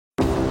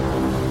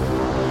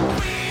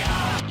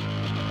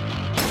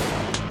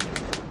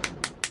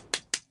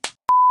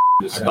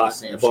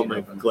I bought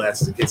my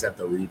glasses in case I have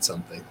to read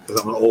something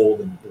because I'm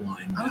old and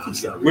blind now.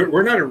 So.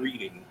 We're not a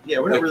reading. Yeah,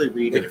 we're not really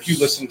reading. If you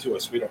listen to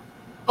us, we don't.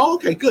 Oh,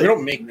 okay, good. We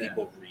don't make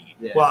people read.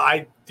 Yeah. Well,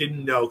 I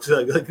didn't know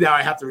because like now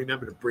I have to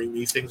remember to bring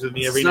these things with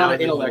me every now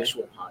and then. It's not an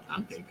intellectual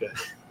podcast. Okay, good.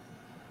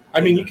 I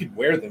mean, you could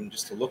wear them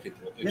just to look at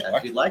it. Yeah,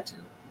 if you'd like to.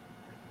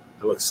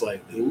 I look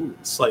slightly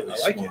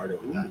smarter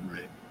with that,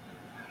 right?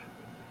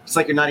 It's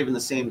like you're not even the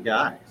same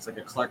guy. It's like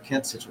a Clark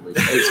Kent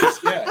situation.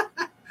 Yeah.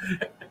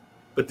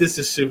 But this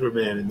is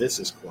Superman and this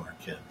is Clark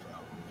Kent,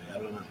 probably. I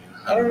don't know.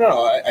 I don't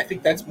know. I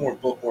think that's more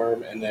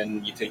bookworm, and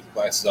then you take the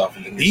glasses off,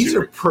 and then these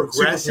are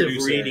progressive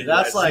reading.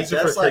 That's like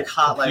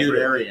hot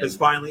librarian. Because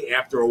finally,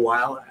 after a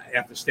while,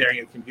 after staring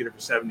at the computer for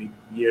 70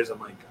 years, I'm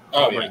like,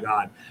 oh my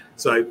god.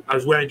 So I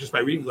was wearing just my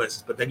reading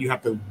glasses, but then you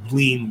have to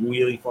lean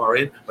really far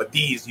in. But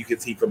these you can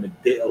see from a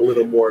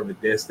little more of a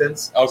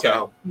distance. Okay,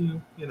 so,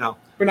 you know,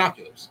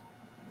 binoculars,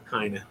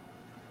 kind of.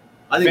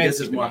 I think this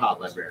is more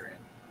hot librarian.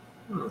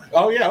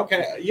 Oh yeah,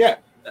 okay, yeah,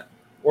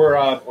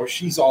 or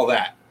she's all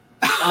that.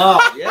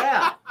 Oh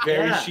yeah,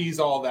 very she's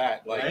all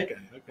that. Like, right?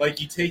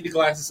 Like you take the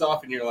glasses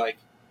off and you're like,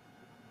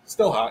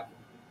 still hot,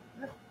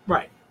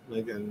 right?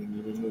 Like I mean,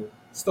 you remove,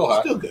 still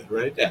hot, still good,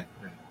 right? Yeah.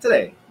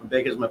 Today on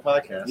Bacon's My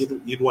Podcast,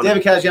 you'd want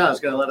David Caggiano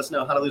is going to let us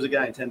know how to lose a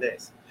guy in 10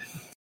 days.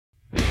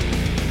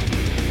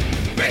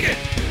 Bacon!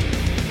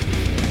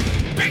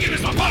 Bacon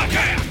is my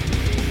podcast!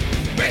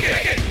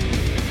 Bacon!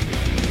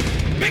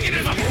 Bacon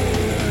is my...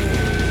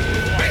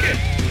 Bacon!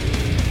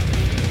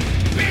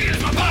 Bacon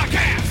is my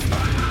podcast!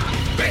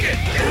 Bacon!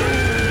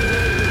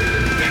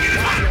 Bacon is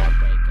my...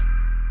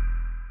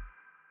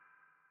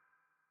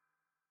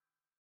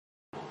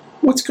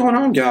 What's going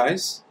on,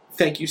 guys?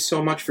 Thank you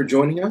so much for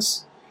joining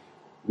us.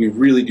 We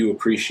really do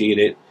appreciate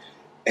it.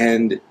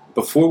 And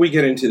before we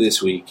get into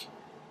this week,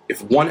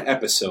 if one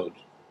episode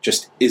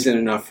just isn't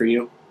enough for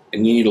you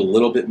and you need a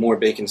little bit more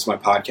Bacon's My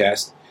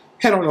Podcast,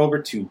 head on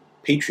over to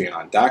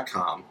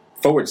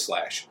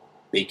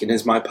patreon.com/Bacon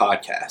is My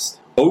Podcast.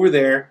 Over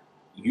there,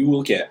 you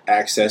will get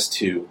access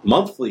to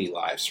monthly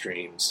live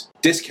streams,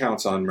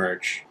 discounts on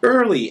merch,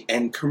 early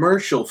and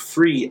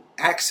commercial-free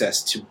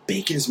access to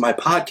Bacon is My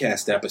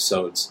Podcast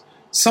episodes.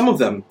 Some of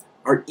them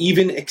are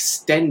even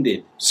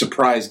extended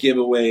surprise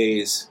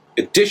giveaways,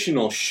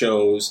 additional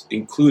shows,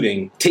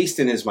 including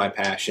Tasting is My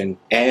Passion,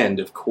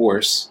 and, of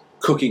course,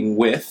 Cooking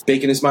with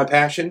Bacon is My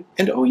Passion.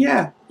 And, oh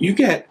yeah, you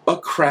get a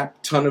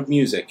crap ton of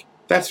music.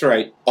 That's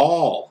right,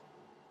 all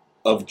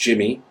of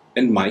Jimmy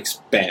and Mike's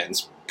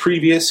bands,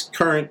 previous,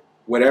 current,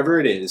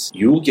 whatever it is,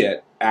 you'll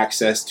get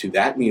access to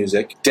that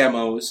music,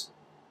 demos,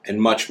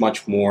 and much,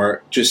 much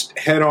more. Just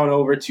head on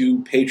over to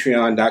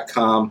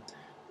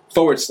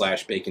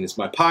patreon.com/Bacon is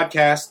My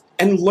Podcast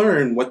and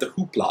learn what the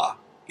hoopla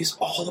is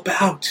all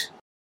about.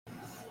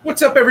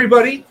 What's up,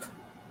 everybody?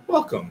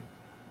 Welcome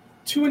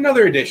to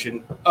another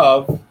edition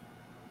of...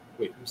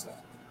 Wait, who's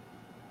that?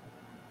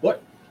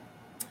 What?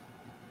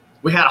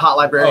 We had a hot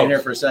librarian here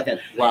for a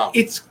second. Wow.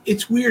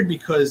 It's weird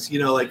because, you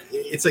know, like,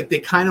 it's like they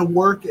kind of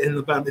work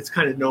and it's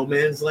kind of no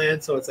man's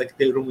land, so it's like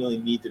they don't really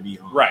need to be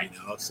on. Right. You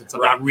know, since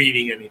I'm not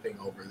reading anything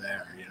over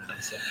there, you know.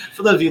 So.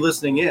 For those of you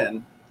listening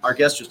in, our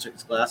guest just took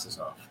his glasses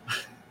off.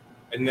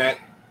 And that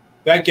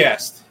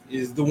guest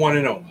is the one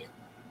and only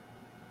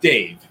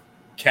Dave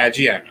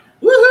Caggiano.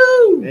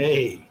 Woohoo!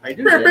 Hey. How you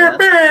doing,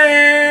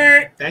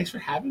 Dave? Thanks for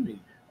having me.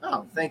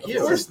 Oh, thank you.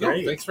 Of course,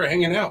 thanks for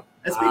hanging out.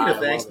 And speaking of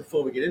thanks,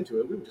 before we get into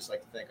it, we would just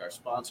like to thank our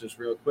sponsors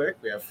real quick.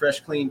 We have Fresh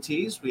Clean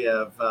Teas, we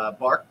have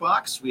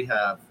BarkBox, we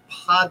have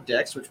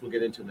Poddex, which we'll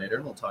get into later,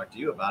 and we'll talk to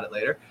you about it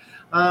later.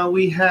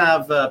 We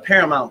have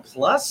Paramount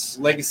Plus,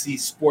 Legacy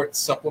Sports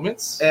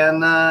Supplements,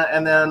 and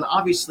then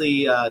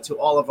obviously to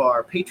all of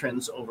our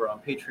patrons over on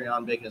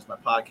Patreon. Bacon is My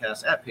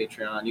Podcast at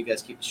Patreon. You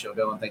guys keep the show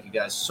going. Thank you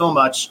guys so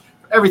much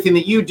for everything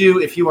that you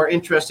do. If you are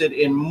interested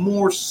in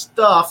more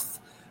stuff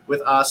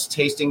with us,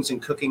 tastings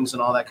and cookings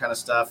and all that kind of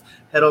stuff,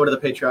 head over to the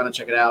Patreon and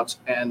check it out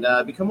and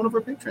become one of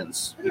our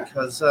patrons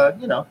because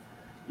you know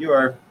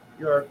you're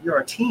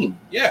our team.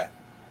 Yeah,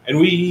 and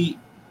we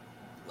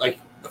like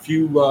a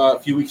few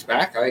weeks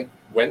back, I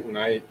went and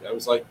I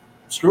was like,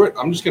 screw it,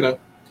 I'm just gonna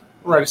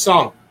write a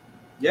song.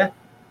 Yeah,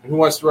 and who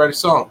wants to write a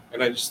song?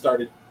 And I just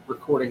started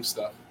recording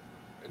stuff,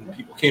 and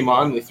people came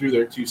on and they threw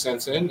their 2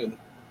 cents in, and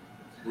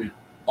we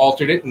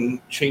altered it and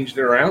changed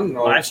it around, and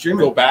I'll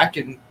go back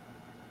and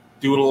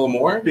do it a little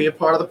more. Be a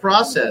part of the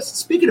process.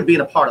 Speaking of being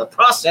a part of the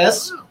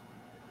process,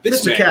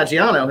 Mr.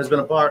 Caggiano has been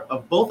a part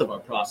of both of our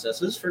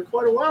processes for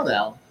quite a while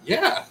now.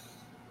 Yeah.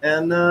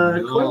 And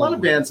quite a lot of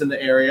bands in the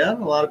area,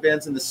 a lot of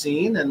bands in the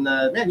scene. And,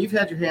 man, you've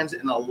had your hands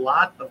in a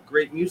lot of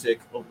great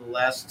music over the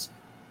last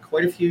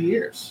quite a few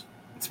years.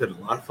 It's been a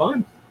lot of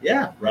fun.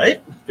 Yeah,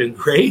 right? It's been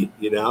great,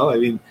 you know. I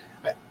mean,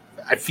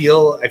 I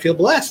feel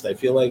blessed. I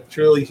feel like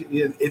truly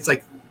it's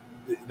like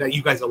that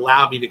you guys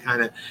allow me to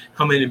kind of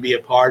come in and be a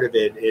part of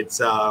it. It's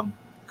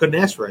couldn't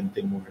ask for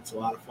anything more. It's a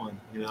lot of fun,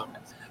 you know.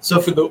 So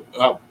for the you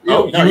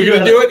were going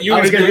to do it. I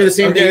was going to do the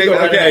same thing.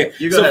 Okay.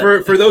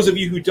 So for those of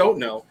you who don't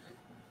know,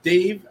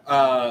 Dave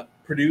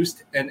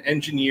produced and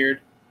engineered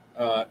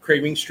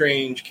Craving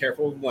Strange,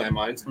 Careful with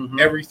Landmines, Mhm.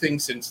 everything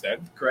since then,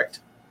 Correct.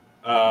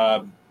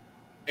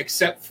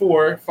 except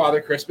for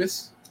Father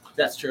Christmas.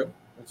 That's true.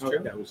 That's true.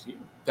 That was you.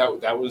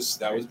 That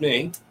was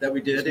me. That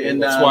we did That's in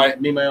why-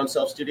 Me, My Own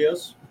Self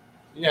Studios.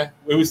 Yeah,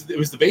 it was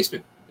the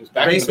basement. It was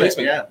back in the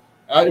basement. Yeah,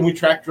 And we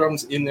tracked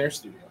drums in their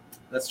studio.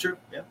 that's true.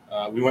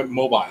 Yeah. We went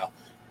mobile,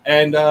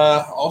 and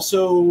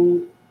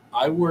also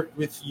I worked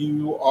with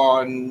you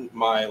on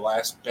my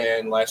last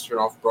band, Last Turn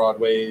Off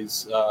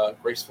Broadway's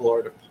Graceful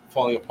Art of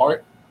Falling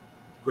Apart,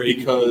 Great.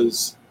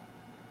 because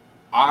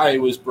I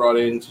was brought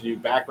in to do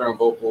background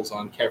vocals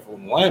on Careful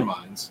with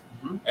Landmines,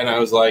 Mhm. and I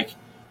was like,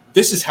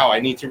 "This is how I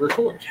need to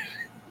record."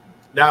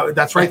 Now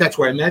that's right. That's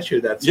where I met you.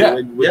 That's Yeah,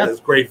 with yeah. those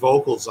great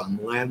vocals on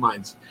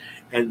Landmines,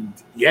 and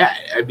yeah,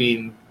 I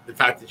mean the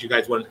fact that you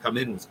guys wanted to come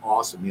in was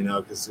awesome. You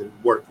know, because it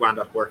wound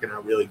up working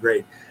out really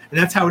great, and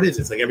that's how it is.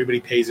 It's like everybody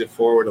pays it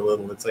forward a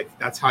little. It's like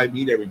that's how I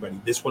meet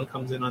everybody. This one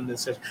comes in on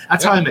this session.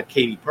 That's how I met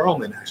Katie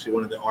Perlman, actually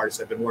one of the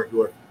artists I've been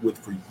working with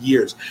for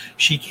years.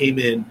 She came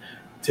in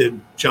to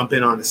jump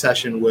in on a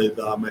session with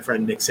my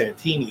friend Nick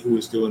Santini, who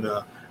was doing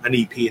an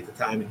EP at the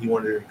time, and he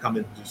wanted her to come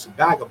in and do some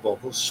backup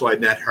vocals. So I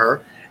met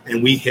her.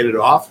 And we hit it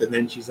off, and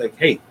then she's like,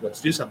 "Hey, let's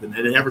do something."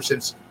 And then ever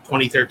since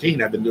 2013,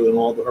 I've been doing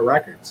all her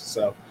records.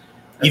 So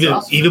That's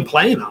awesome. even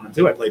playing on them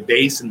too. I play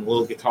bass and a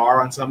little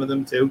guitar on some of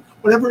them too.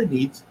 Whatever it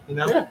needs, you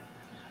know. Yeah.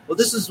 Well,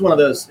 this is one of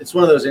those. It's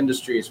one of those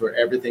industries where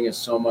everything is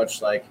so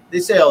much like they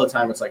say all the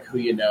time. It's like who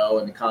you know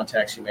and the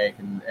contacts you make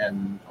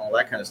and all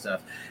that kind of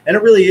stuff. And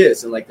it really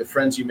is. And like the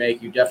friends you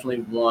make, you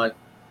definitely want.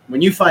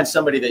 When you find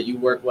somebody that you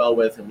work well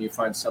with, and you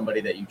find somebody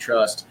that you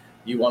trust,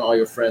 you want all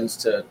your friends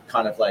to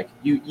kind of like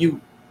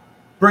you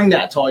bring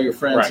that to all your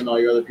friends Right. and all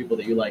your other people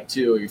that you like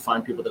too. Or you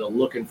find people that are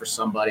looking for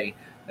somebody,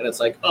 and it's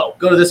like, oh,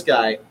 go to this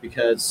guy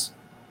because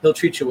he'll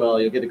treat you well.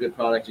 You'll get a good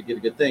product. You get a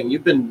good thing.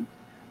 You've been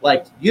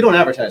like, you don't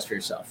advertise for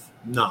yourself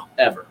No,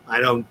 ever. I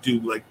don't do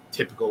like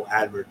typical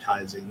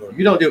advertising, or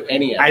You don't do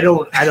any. I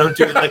don't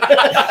do it like.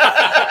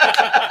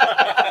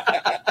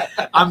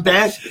 I'm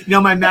bad. You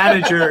know, my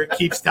manager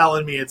keeps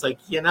telling me, it's like,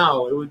 you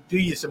know, it would do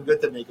you some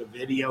good to make a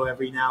video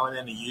every now and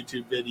then, a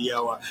YouTube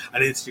video,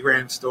 an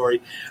Instagram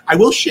story. I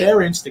will share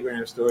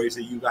Instagram stories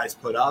that you guys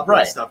put up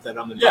Right. and stuff that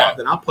I'm involved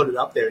in. I'll put it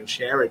up there and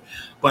share it.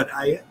 But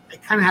I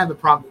kind of have the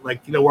problem,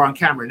 like, you know, we're on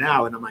camera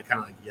now, and I'm like,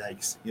 kind of like,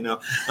 yikes, you know.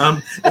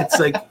 It's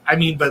like, I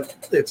mean, but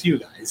it's you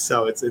guys,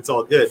 so it's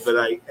all good. But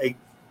I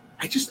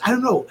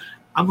don't know.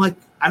 I'm like,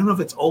 I don't know if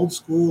it's old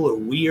school or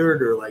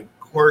weird or like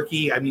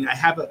quirky. I mean,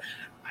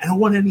 I don't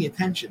want any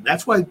attention.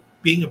 That's why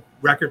being a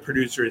record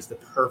producer is the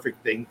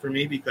perfect thing for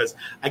me, because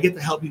I get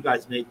to help you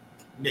guys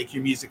make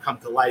your music come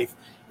to life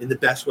in the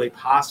best way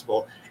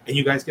possible, and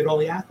you guys get all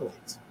the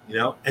accolades, you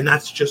know. And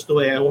that's just the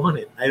way I want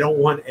it. I don't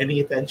want any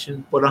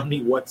attention put on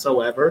me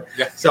whatsoever.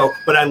 Yeah. So,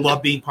 but I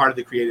love being part of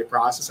the creative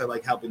process. I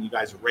like helping you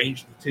guys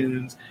arrange the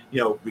tunes, you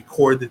know,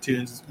 record the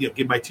tunes, you know,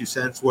 give my 2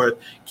 cents worth,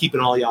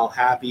 keeping all y'all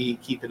happy,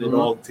 keeping it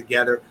all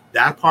together.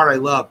 That part I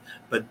love,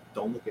 but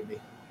don't look at me.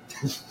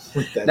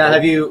 Now,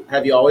 have you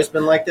always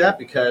been like that?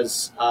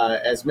 Because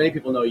as many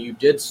people know, you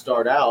did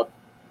start out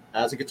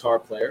as a guitar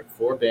player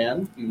for a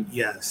band. You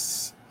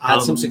Yes.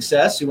 had some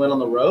success. You went on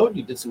the road.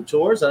 You did some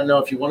tours. I don't know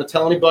if you want to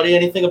tell anybody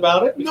anything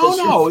about it.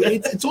 No.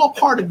 It's all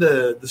part of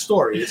the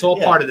story. It's all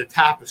Yeah. part of the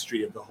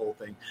tapestry of the whole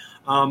thing.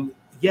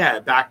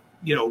 Back,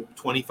 you know,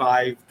 20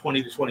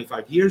 to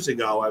 25 years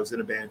ago, I was in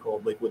a band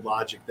called Liquid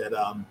Logic that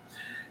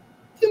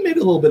made a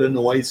little bit of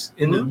noise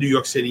in the New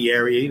York City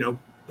area, you know.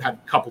 Had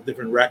a couple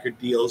different record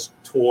deals,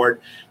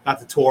 got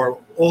to tour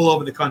all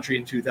over the country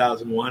in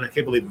 2001. I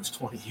can't believe it was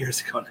 20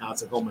 years ago now.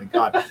 It's like, oh my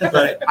God.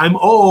 But I'm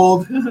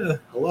old.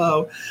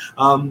 Hello.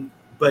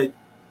 But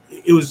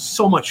it was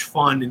so much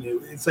fun. And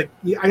it's like,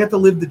 I got to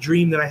live the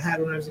dream that I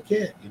had when I was a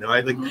kid. You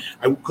know,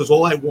 because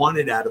all I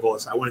wanted out of all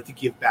this, I wanted to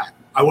give back.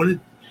 I wanted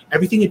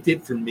everything it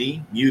did for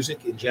me,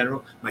 music in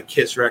general, my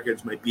Kiss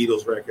records, my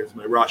Beatles records,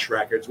 my Rush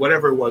records,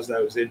 whatever it was that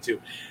I was into.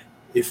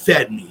 It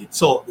fed me. It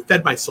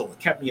fed my soul. It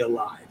kept me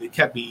alive. It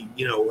kept me,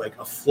 you know, like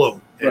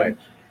afloat, and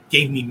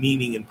gave me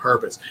meaning and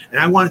purpose. And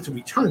I wanted to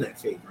return that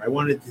favor. I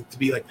wanted it to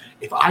be like,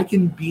 if I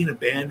can be in a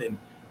band and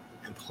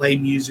play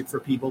music for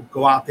people,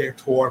 go out there,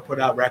 tour,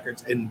 put out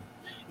records, and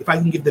if I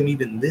can give them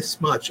even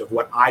this much of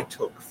what I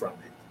took from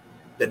it,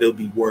 that it'll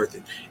be worth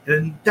it.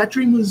 And that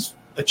dream was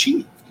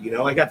achieved. You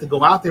know, I got to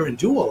go out there and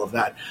do all of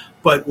that.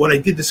 But what I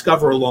did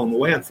discover along the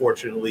way,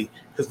 unfortunately,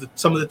 because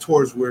some of the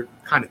tours were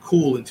kind of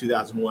cool in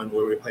 2001,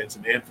 where we were playing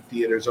some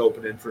amphitheaters,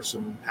 opening for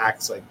some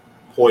acts like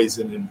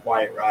Poison and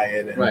Quiet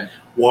Riot and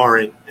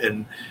Warrant,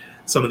 and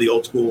some of the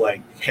old school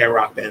like hair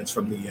rock bands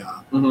from the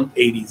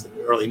 80s and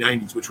early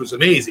 90s, which was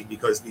amazing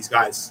because these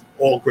guys,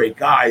 all great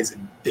guys,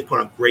 and they put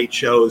on great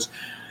shows.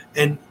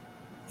 And,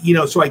 you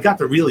know, so I got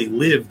to really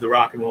live the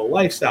rock and roll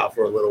lifestyle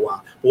for a little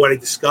while. But what I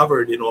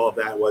discovered in all of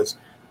that was,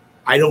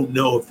 I don't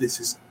know if this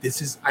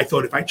is, I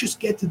thought if I just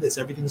get to this,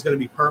 everything's going to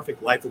be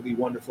perfect. Life will be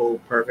wonderful,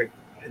 perfect.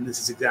 And this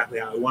is exactly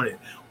how I wanted it.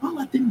 Well,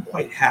 that didn't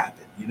quite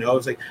happen. You know, it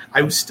was like,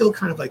 I was still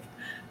kind of like,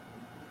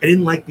 I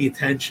didn't like the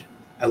attention.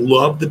 I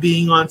love the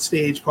being on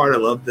stage part. I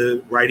love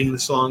the writing the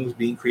songs,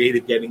 being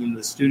creative, getting into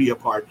the studio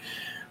part.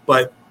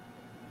 But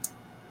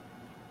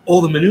all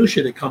the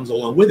minutia that comes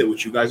along with it,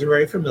 which you guys are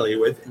very familiar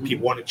with, and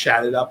people want to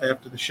chat it up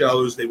after the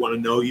shows. They want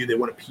to know you. They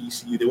want a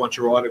piece of you. They want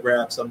your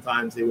autograph.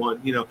 Sometimes they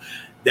want,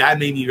 that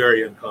made me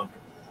very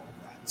uncomfortable.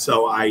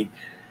 So I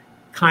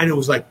kind of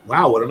was like,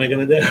 wow, what am I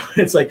going to do?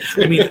 It's like,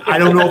 I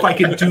don't know if I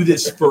can do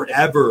this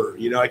forever.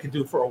 I can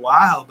do it for a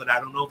while, but I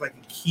don't know if I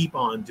can keep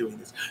on doing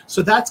this.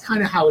 So that's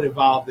kind of how it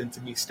evolved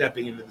into me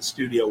stepping into the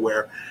studio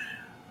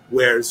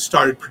where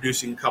started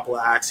producing a couple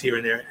of acts here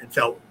and there and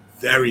felt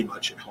very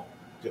much at home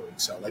doing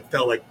so.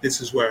 Felt like this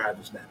is where I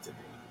was meant to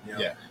be.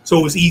 Yeah. So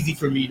it was easy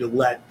for me to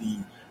let the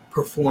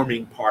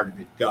performing part of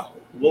it go.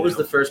 What was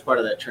the first part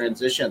of that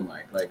transition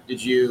like? Like,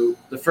 did you,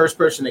 the first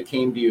person that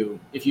came to you,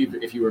 if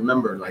you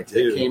remember, that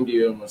came to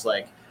you and was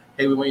like,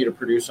 hey, we want you to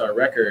produce our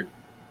record,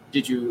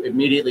 did you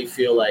immediately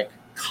feel like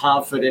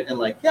confident and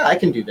like, yeah, I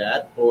can do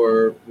that?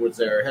 Or was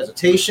there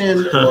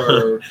hesitation?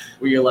 Or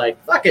were you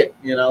like, fuck it,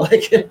 Yeah, I'll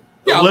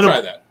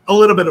try that. A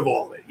little bit of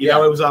all of it.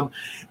 Yeah. It was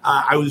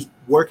I was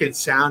working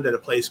sound at a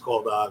place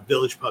called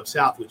Village Pub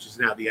South, which is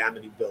now the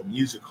Amityville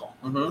Music Hall.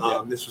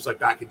 Mm-hmm. This was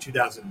back in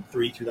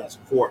 2003,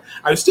 2004.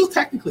 I was still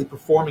technically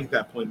performing at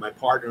that point. My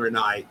partner and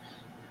I,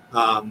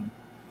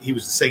 he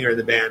was the singer in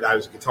the band. I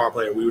was a guitar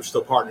player. We were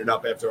still partnered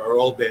up after our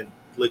old band,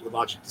 Liquid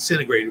Logic,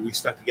 disintegrated. We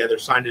stuck together,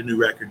 signed a new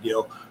record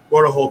deal,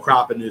 wrote a whole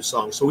crop of new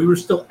songs. So we were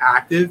still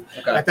active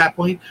at that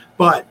point.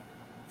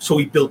 So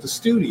we built a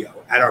studio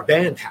at our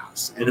band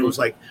house. And it was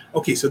like,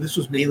 okay, so this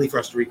was mainly for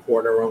us to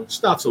record our own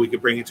stuff so we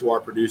could bring it to our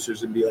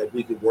producers and be like,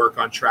 we could work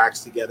on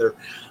tracks together.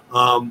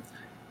 But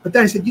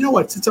then I said, you know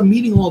what, since I'm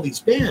meeting all these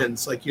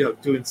bands,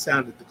 doing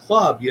sound at the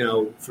club,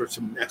 for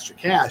some extra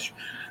cash,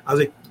 I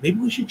was like,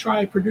 maybe we should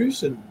try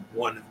producing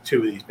one or two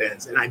of these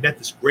bands. And I met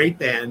this great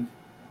band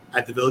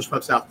at the Village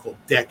Pub South called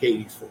Deck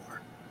 84.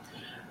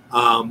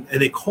 And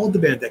they called the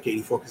band Deck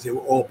 84 because they were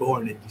all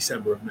born in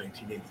December of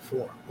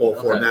 1984, all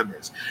four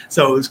members.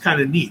 So it was kind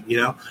of neat,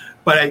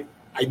 But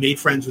I made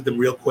friends with them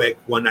real quick.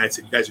 One night I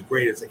said, you guys are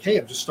great. It's like, hey,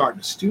 I'm just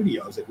starting a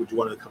studio. I was like, would you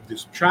want to come do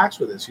some tracks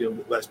with us?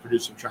 Let's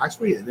produce some tracks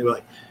for you. And they were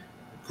like,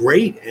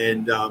 great.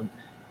 And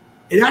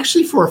it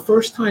actually, for a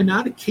first time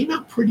out, it came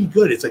out pretty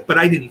good. It's like, but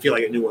I didn't feel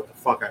like I knew what the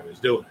fuck I was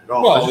doing at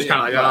all. I was just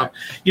kind of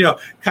like,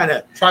 kind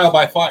of trial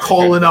by fire,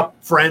 calling up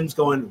friends,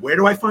 going, where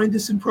do I find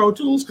this in Pro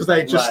Tools? Because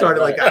I just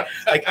started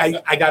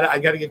I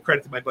got to give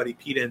credit to my buddy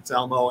Pete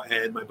Anselmo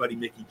and my buddy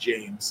Mickey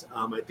James.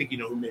 I think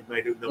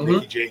might know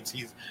Mickey James.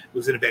 He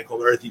was in a band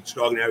called Earth Eats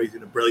Dog. Now he's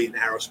in a brilliant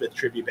Aerosmith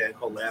tribute band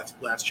called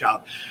Last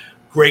Child.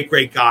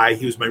 Great guy.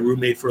 He was my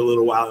roommate for a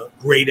little while.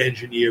 Great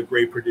engineer,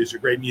 great producer,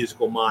 great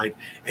musical mind.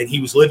 And he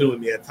was living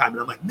with me at the time.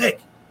 And I'm like, Nick,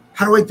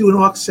 how do I do an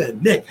aux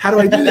send? Nick, how do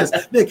I do this?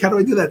 Nick, how do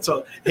I do that?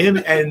 So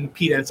him and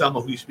Pete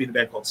Anselmo, who used to be in a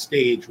band called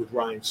Stage with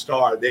Ryan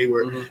Starr, they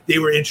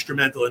were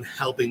instrumental in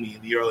helping me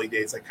in the early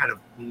days. I kind of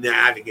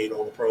navigate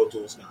all the Pro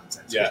Tools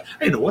nonsense. Yeah. I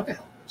didn't know what the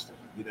hell I was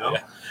doing,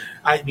 Yeah.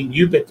 I mean,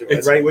 you've been through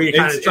it, right? Where you're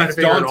kind of trying to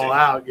figure it all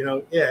out,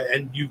 Yeah,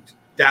 and you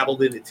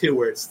dabbled in it too,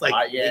 where it's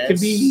like it can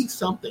be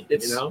something.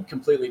 It's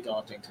completely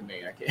daunting to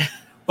me. I can't.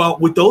 But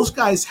with those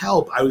guys'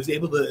 help, I was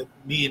able to.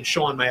 Me and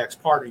Sean, my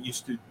ex-partner,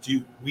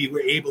 we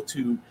were able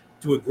to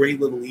do a great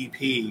little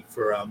EP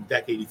for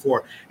Deck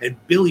 84. And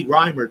Billy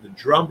Reimer, the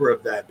drummer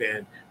of that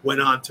band,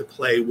 went on to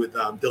play with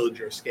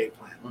Dillinger Escape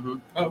Plan. Mm-hmm.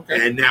 Oh,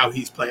 okay. And now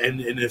he's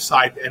playing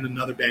and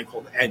another band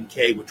called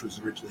NK, which was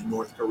originally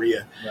North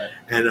Korea. Right.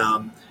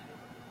 And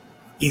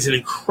he's an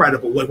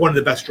incredible, one of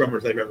the best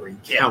drummers I've ever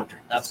encountered.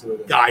 Yeah,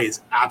 absolutely. Guy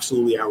is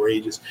absolutely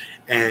outrageous.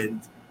 And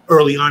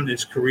early on in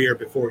his career,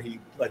 before he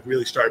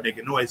really started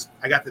making noise,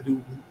 I got to do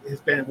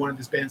one of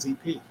his band's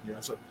EP.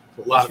 So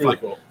a lot of fun.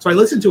 Cool. So I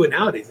listen to it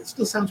nowadays. It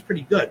still sounds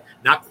pretty good.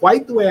 Not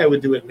quite the way I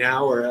would do it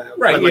now,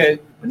 right?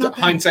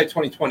 Hindsight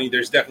 2020.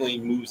 There's definitely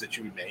moves that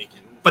you would make.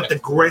 But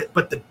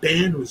the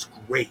band was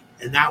great,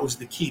 and that was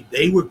the key.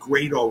 They were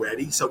great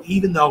already. So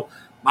even though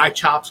my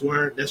chops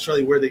weren't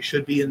necessarily where they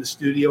should be in the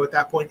studio at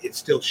that point, it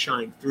still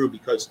shined through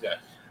because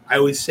I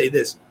always say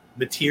this: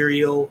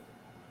 material,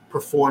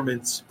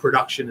 performance,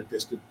 production, and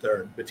distant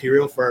third.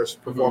 Material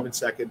first, performance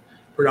second,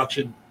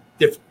 production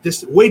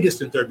way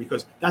distant third,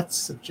 because that's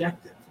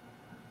subjective.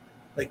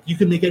 Like, you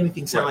can make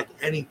anything sound like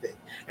anything,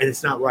 and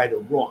it's not right or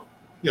wrong.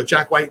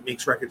 Jack White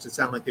makes records that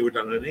sound like they were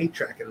done on an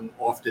 8-track, and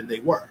often they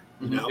were.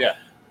 Yeah.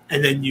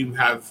 And then you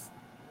have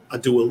a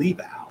Dua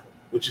Lipa album,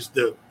 which is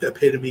the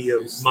epitome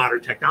of modern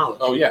technology.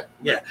 Oh, yeah.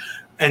 Yeah.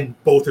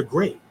 And both are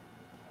great.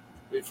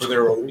 For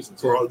their own reasons.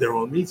 For their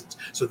own reasons.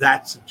 So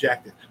that's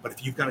subjective. But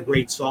if you've got a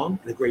great song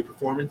and a great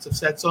performance of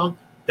said song,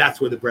 that's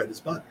where the bread is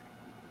buttered.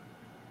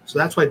 So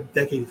that's why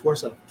Deck 84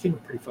 stuff came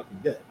out pretty fucking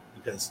good,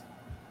 because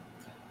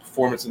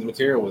performance and the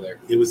material were there.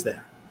 It was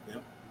there.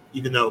 Yep.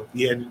 Even though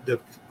the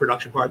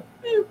production part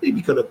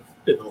maybe could have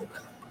been a little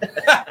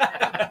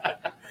better.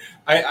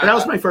 That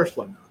was my first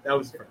one, though. That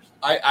was the first.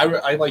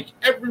 I like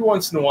every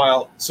once in a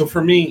while. So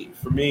for me,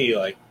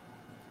 like,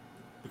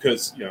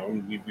 because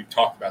we've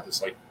talked about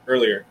this like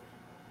earlier,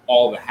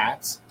 all the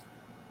hats.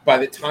 By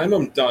the time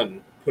I'm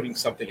done putting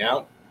something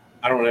out,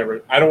 I don't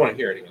want to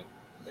hear it again.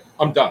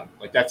 I'm done.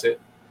 Like, that's it.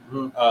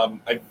 Mhm.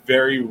 I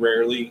very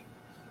rarely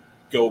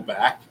go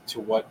back to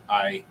what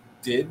I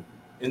did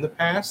in the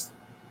past,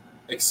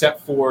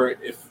 except for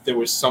if there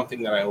was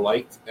something that I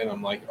liked and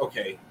I'm like,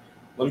 okay,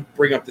 let me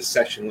bring up the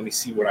session. Let me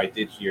see what I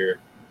did here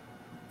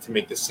to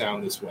make this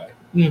sound this way.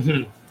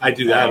 Mm-hmm. I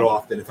do that Um,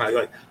 often. If I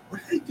like,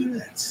 what did I do to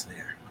that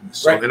snare on the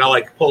song? Right. And I'll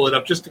like pull it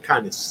up just to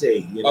kind of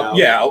see, you know.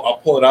 I'll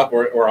pull it up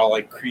or I'll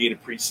like create a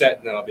preset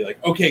and then I'll be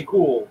like, okay,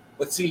 cool.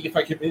 Let's see if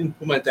I can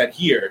implement that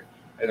here.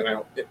 And then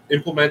I'll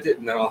implement it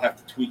and then I'll have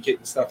to tweak it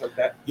and stuff like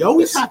that. You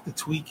always have to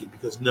tweak it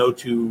because no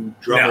two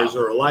drummers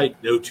are alike,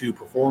 no two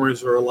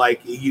performers are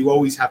alike. You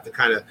always have to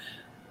kind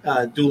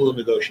of do a little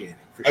negotiating.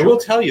 For I sure. will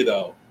tell you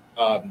though,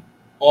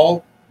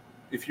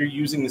 if you're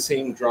using the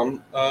same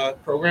drum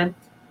program,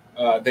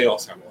 they all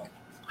sound alike.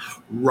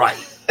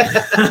 Right.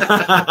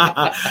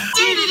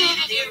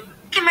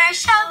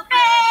 Commercial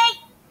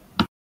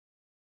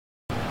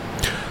break.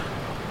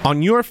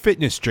 On your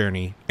fitness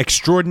journey,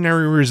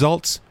 extraordinary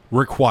results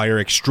require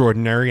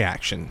extraordinary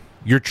action.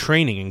 Your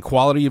training and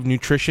quality of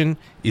nutrition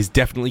is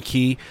definitely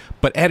key,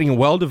 but adding a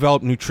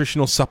well-developed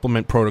nutritional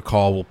supplement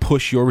protocol will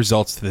push your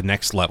results to the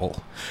next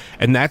level.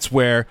 And that's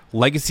where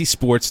Legacy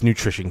Sports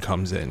Nutrition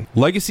comes in.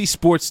 Legacy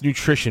Sports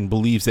Nutrition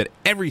believes that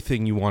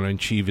everything you want to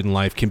achieve in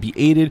life can be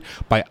aided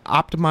by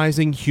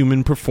optimizing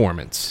human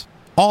performance.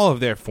 All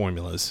of their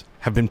formulas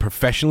have been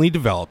professionally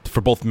developed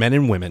for both men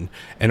and women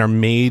and are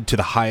made to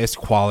the highest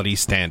quality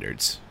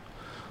standards.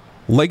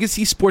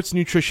 Legacy Sports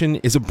Nutrition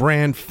is a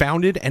brand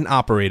founded and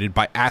operated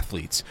by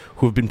athletes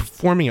who have been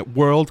performing at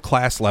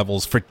world-class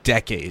levels for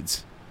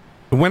decades.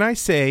 When I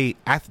say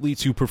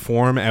athletes who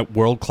perform at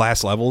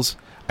world-class levels,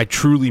 I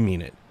truly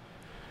mean it.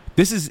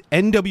 This is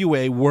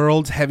NWA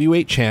World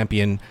Heavyweight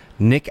Champion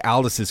Nick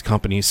Aldis'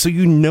 company, so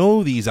you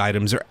know these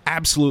items are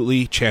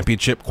absolutely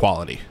championship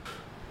quality.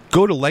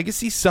 Go to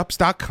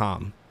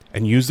LegacySups.com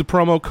and use the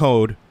promo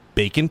code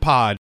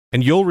BACONPOD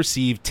and you'll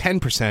receive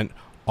 10%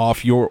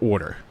 off your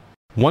order.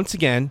 Once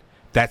again,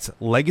 that's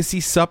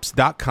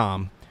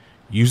LegacySups.com.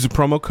 Use the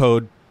promo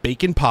code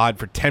BACONPOD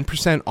for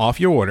 10% off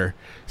your order.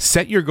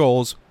 Set your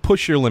goals,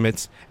 push your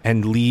limits,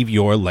 and leave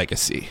your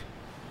legacy.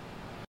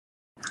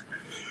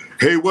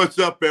 Hey, what's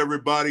up,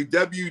 everybody?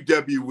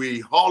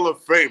 WWE Hall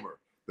of Famer,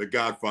 The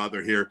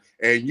Godfather here,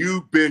 and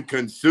you've been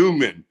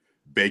consuming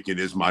Bacon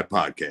Is My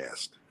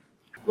Podcast.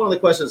 One of the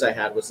questions I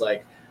had was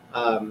like,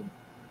 what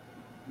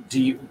do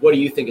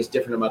you think is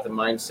different about the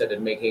mindset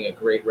in making a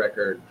great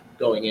record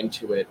going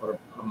into it, or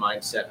a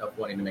mindset of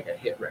wanting to make a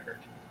hit record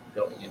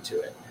going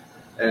into it?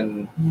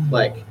 And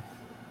like,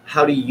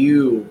 how do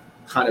you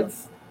kind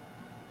of,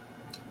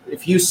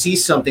 if you see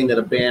something that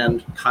a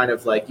band kind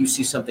of like, you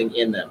see something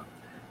in them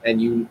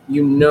and you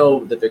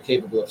know that they're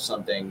capable of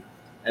something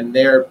and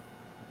they're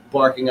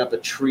barking up a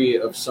tree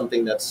of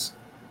something that's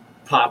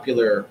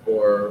popular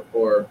or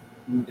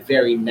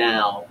very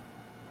now,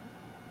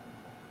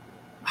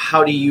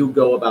 how do you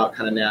go about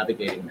kind of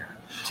navigating that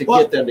to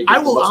get them to get I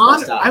will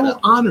what's best out of honor. I will them?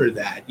 honor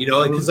that. You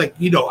know, because like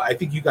you know, I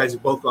think you guys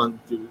have both gone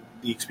through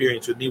the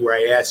experience with me where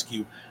I ask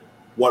you,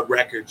 what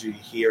records are you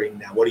hearing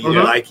now? What are you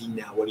liking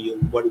now?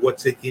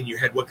 What's in your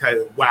head? What kind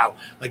of wow?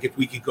 Like if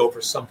we could go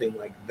for something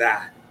like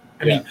that.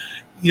 I mean,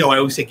 you know, I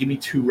always say, give me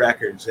two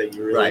records that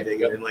you're really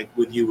digging. And like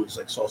with you, it was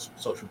like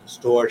Social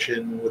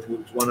Distortion was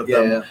one of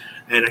them.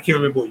 And I can't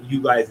remember what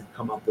you guys had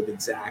come up with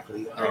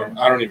exactly. I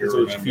don't even it was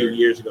remember. a few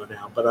years ago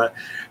now. But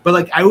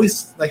like I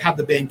always like have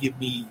the band give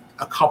me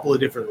a couple of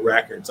different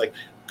records. Like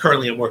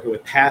currently I'm working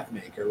with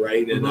Pathmaker,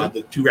 right? And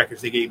the two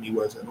records they gave me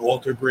was an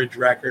Alter Bridge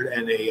record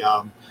and a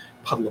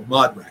Puddle of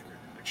Mud record,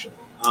 actually.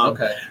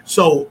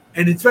 So,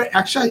 and it's very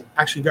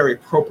actually very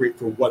appropriate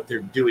for what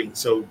they're doing.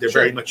 So they're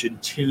very much in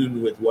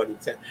tune with what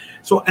it's at.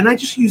 So, and I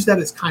just use that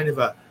as kind of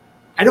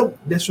I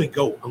don't necessarily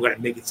go, I'm going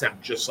to make it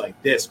sound just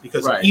like this,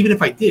 because even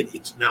if I did,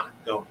 it's not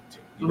going to,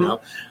 you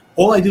know?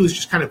 All I do is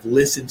just kind of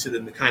listen to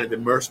them to kind of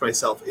immerse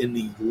myself in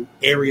the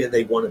area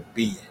they want to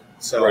be in.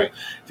 So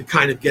to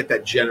kind of get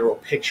that general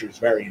picture is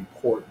very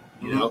important,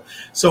 you know?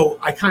 So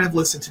I kind of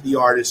listen to the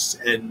artists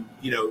and,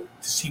 you know,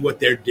 to see what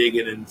they're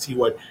digging and see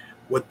what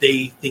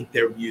they think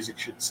their music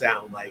should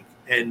sound like.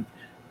 And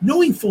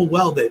knowing full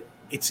well that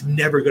it's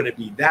never going to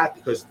be that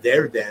because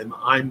they're them,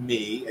 I'm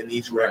me, and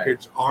these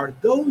records are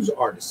those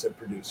artists and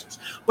producers.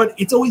 But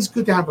it's always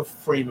good to have a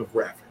frame of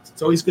reference.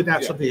 It's always good to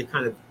have something to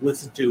kind of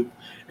listen to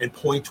and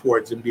point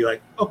towards and be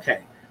like,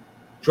 okay,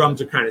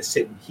 drums are kind of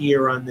sitting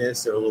here on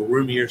this, or a little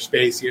roomier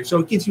space here. So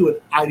it gives you an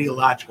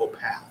ideological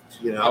path,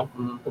 you know?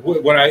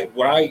 What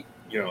I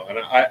you know, and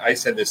I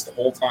said this the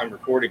whole time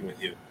recording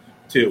with you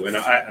too, and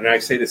I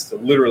say this to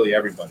literally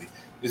everybody,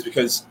 is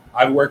because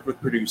I've worked with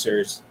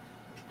producers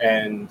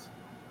and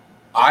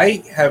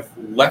I have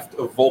left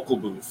a vocal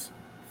booth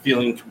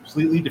feeling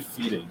completely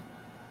defeated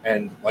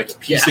and like a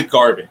piece of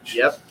garbage.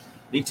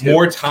 Me too.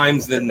 More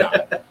times than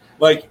not.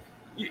 Like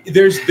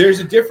there's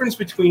a difference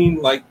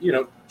between, like, you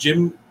know,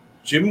 Jim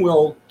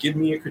will give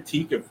me a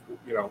critique of,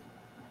 you know,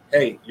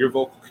 hey, your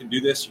vocal can do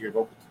this, your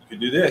vocal can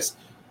do this.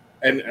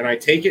 and I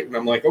take it and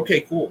I'm like,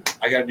 okay, cool.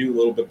 I got to do a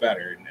little bit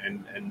better.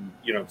 And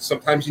you know,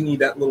 sometimes you need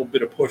that little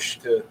bit of push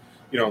to,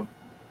 you know,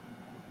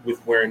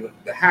 with wearing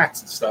the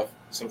hats and stuff.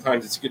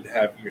 Sometimes it's good to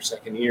have your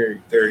second year,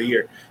 your third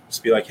year,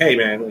 just be like, hey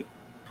man, like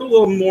put a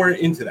little more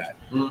into that.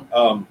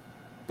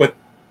 But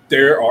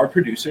there are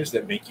producers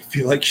that make you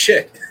feel like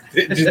shit.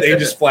 they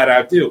just flat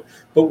out do.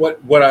 But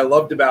what I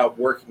loved about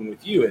working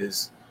with you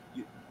is,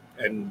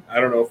 and I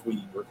don't know if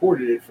we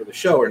recorded it for the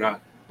show or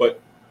not, but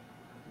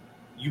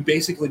you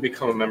basically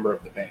become a member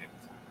of the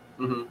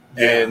band.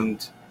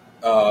 And,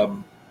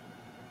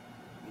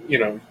 you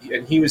know,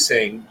 and he was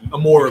saying a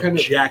more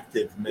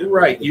objective member,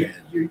 right? Of the band,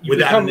 you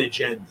without become, an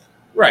agenda,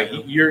 right? You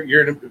know?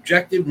 You're an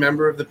objective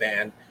member of the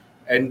band,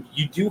 and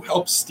you do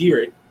help steer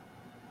it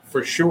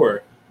for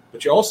sure.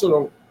 But you also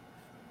don't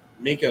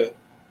make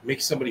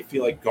somebody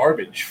feel like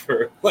garbage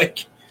for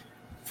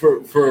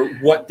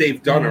what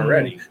they've done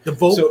already. The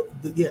vote,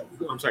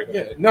 I'm sorry.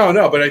 Yeah,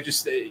 no, but I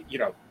just you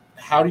know,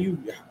 how do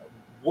you,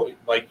 what,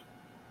 like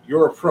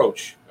your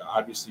approach?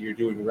 Obviously, you're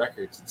doing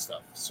records and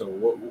stuff.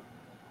 So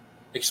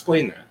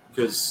explain that,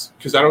 because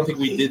I don't think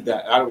we did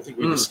that. I don't think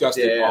we discussed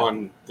it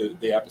on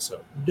the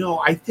episode. No,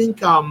 I think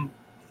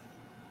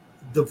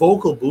the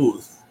vocal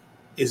booth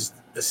is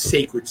a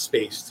sacred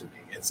space to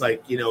me. It's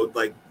like, you know,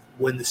 like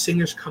when the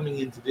singer's coming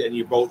into and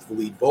you're both the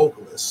lead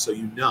vocalists, so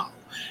you know,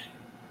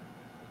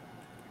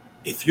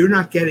 if you're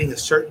not getting a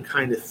certain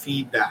kind of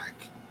feedback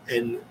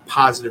and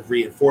positive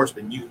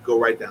reinforcement, you can go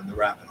right down the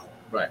rabbit hole.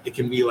 Right. It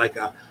can be like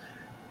a,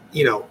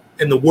 you know,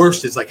 and the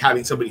worst is like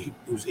having somebody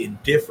who's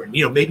indifferent.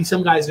 You know, maybe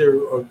some guys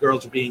or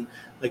girls are being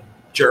like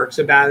jerks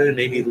about it and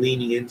maybe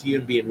leaning into you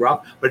and being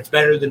rough, but it's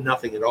better than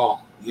nothing at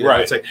all. You know?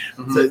 Right. It's like,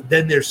 so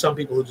then there's some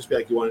people who just be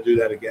like, you want to do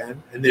that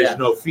again? And there's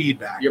no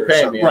feedback. You're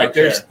paying me. Right.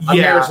 There's, I'm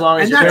here as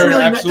long as you're that's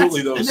really,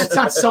 absolutely and that's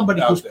not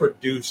somebody who's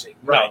producing.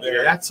 Right.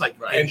 That's like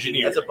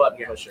engineering. That's a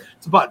button pusher.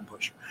 It's a button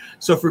pusher.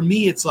 So for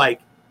me, it's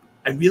like,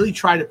 I really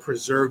try to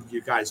preserve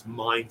your guys'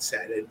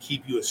 mindset and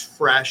keep you as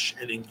fresh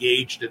and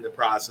engaged in the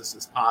process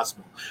as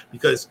possible,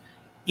 because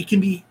it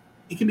can be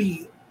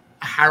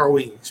a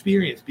harrowing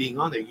experience being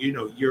on there. You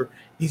know,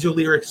 these are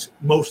lyrics.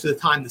 Most of the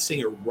time, the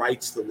singer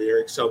writes the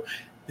lyrics, so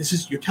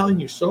you're telling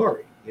your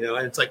story. You know,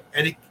 and it's like,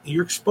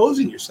 you're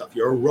exposing yourself.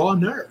 You're a raw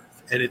nerve,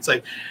 and it's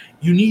like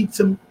you need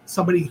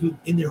somebody who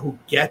in there who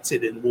gets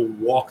it and will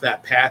walk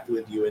that path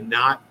with you, and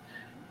not.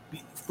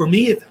 For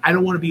me, I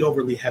don't want to be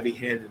overly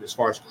heavy-handed as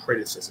far as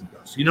criticism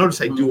goes. You notice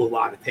I do a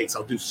lot of takes.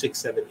 I'll do 6,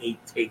 7, 8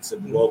 takes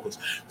of vocals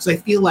because I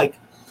feel like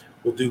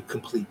we'll do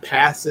complete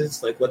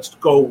passes. Like let's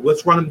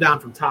run them down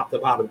from top to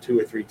bottom 2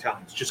 or 3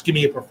 times. Just give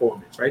me a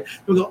performance, right?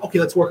 We'll go, okay,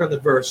 let's work on the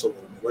verse a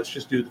little bit. Let's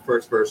just do the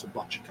first verse a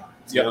bunch of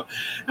times, you know?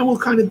 And we'll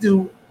kind of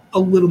do a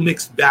little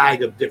mixed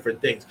bag of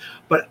different things.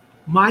 But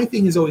my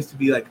thing is always to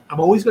be like,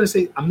 I'm always going to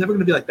say, I'm never going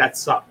to be like, that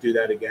sucked, do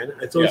that again.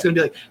 It's always going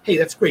to be like, hey,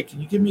 that's great.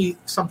 Can you give me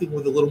something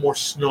with a little more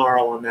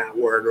snarl on that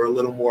word, or a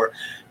little more,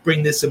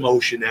 bring this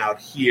emotion out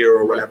here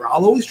or whatever.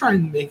 I'll always try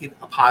and make it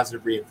a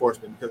positive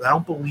reinforcement, because I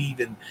don't believe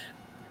in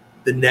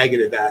the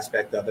negative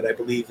aspect of it. I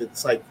believe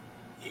it's like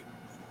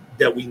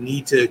that we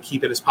need to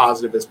keep it as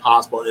positive as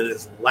possible and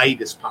as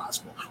light as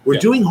possible. We're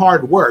doing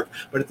hard work,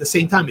 but at the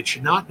same time, it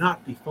should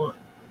not be fun.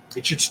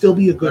 It should still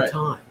be a good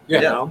time,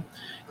 you know,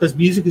 because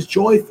music is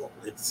joyful.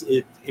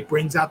 It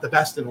brings out the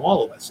best in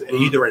all of us,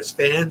 either as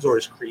fans or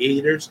as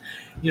creators,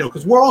 you know,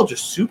 because we're all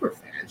just super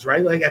fans,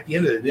 right? Like at the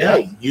end of the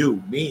day,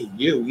 you, me,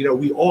 you know,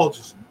 we all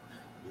just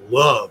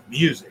love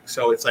music.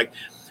 So it's like,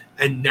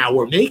 and now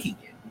we're making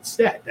it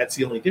instead. That's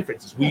the only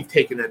difference, is we've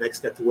taken that next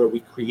step to where we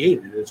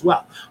created it as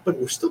well. But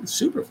we're still the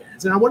super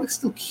fans, and I want to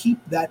still keep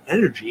that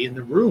energy in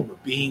the room of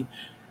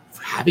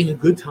having a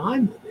good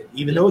time with it,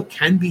 even though it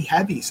can be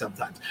heavy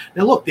sometimes.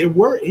 Now, look, there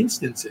were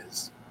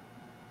instances.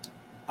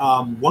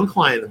 One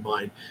client of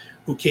mine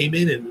who came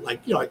in and,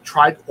 like, you know, I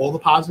tried all the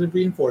positive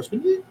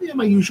reinforcement,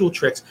 my usual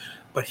tricks,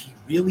 but he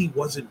really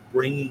wasn't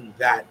bringing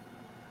that.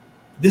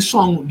 This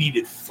song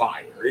needed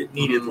fire. It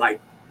needed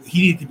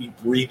he needed to be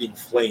breathing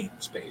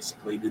flames,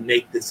 basically, to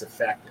make this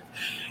effective.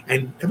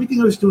 And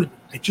everything I was doing,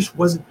 I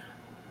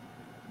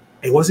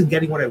wasn't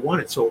getting what I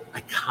wanted. So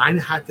I kind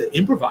of had to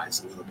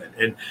improvise a little bit.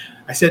 And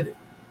I said,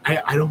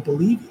 I don't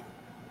believe you.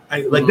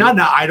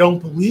 I don't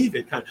believe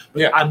it. But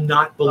I'm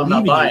not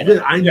believing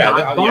it. I'm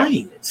not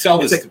buying it. Sell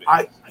this to me.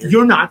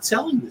 You're not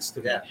selling this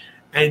to me.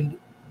 And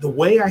the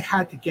way I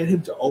had to get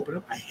him to open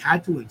up, I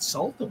had to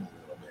insult him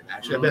a little bit.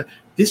 Actually, I mean,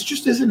 this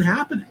just isn't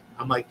happening.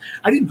 I'm like,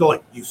 I didn't go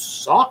like, you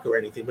suck or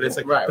anything, but it's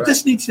like,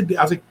 this needs to be.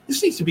 I was like,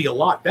 this needs to be a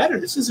lot better.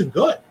 This isn't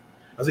good.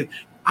 I was like,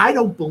 I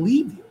don't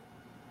believe you.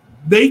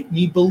 Make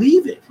me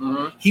believe it.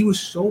 He was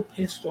so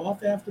pissed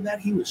off after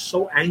that. He was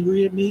so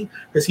angry at me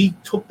because he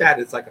took that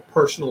as like a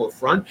personal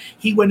affront.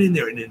 He went in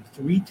there and in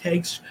 3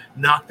 takes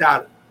knocked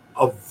out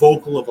a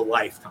vocal of a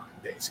lifetime,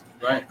 basically.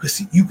 Right.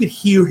 Because you could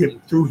hear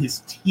him through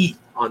his teeth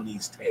on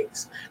these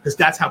takes, because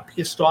that's how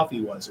pissed off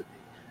he was at me,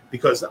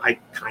 because I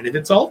kind of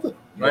insulted him.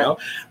 You know?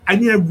 I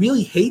mean, I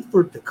really hate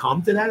for it to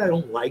come to that. I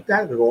don't like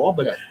that at all,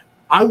 but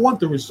I want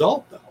the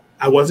result, though.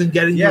 I wasn't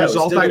getting the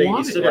result I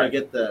wanted. You still got to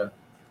get the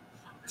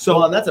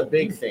So and that's a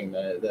big thing.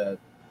 The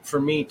for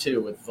me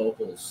too with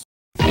vocals.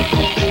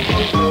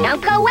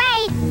 Don't go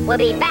away. We'll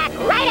be back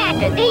right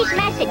after these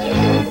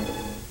messages.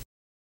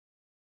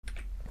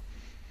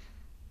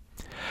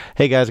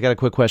 Hey guys, I got a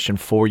quick question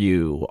for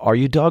you. Are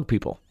you dog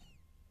people?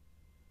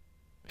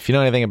 If you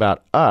know anything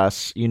about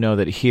us, you know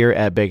that here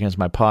at Bacon Is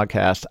My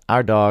Podcast,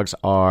 our dogs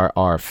are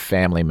our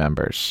family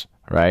members,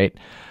 right?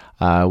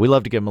 We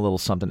love to give them a little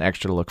something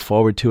extra to look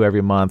forward to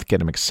every month, get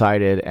them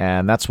excited,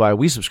 and that's why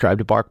we subscribe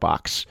to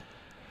BarkBox.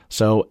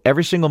 So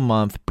every single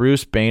month,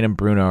 Bruce, Bane, and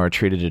Bruno are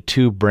treated to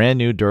 2 brand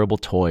new durable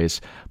toys,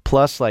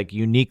 plus like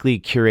uniquely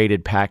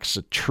curated packs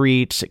of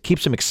treats. It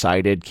keeps them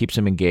excited, keeps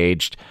them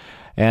engaged,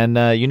 and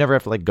you never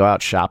have to like go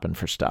out shopping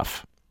for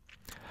stuff.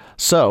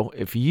 So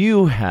if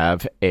you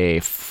have a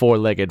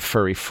 4-legged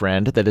furry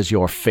friend that is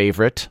your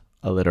favorite,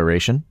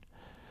 alliteration,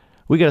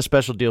 we got a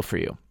special deal for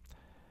you.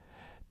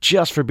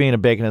 Just for being a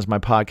Bacon Is My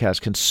Podcast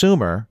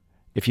consumer,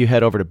 if you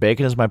head over to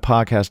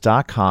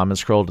baconismypodcast.com and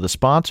scroll to the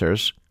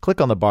sponsors,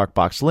 click on the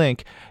BarkBox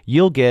link,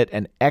 you'll get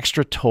an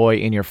extra toy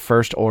in your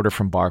first order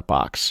from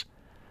BarkBox.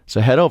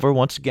 So head over,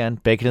 once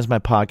again,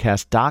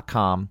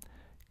 baconismypodcast.com,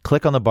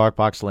 click on the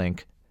BarkBox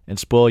link, and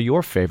spoil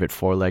your favorite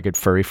 4-legged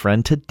furry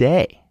friend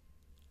today.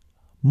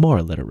 More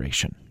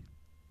alliteration.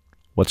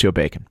 What's your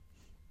bacon?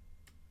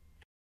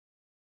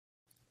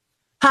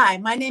 Hi,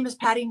 my name is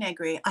Patty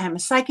Negri. I am a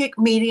psychic,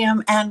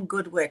 medium, and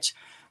good witch,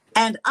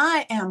 and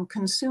I am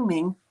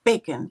consuming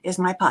Bacon Is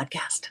My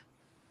Podcast.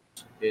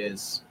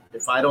 Is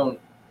if I don't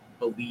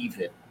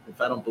believe it,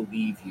 if I don't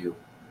believe you,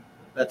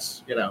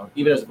 that's, you know,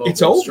 even as a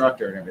vocal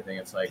instructor and everything,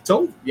 it's like, It's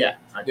over. yeah,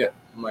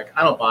 I'm like,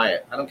 I don't buy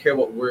it. I don't care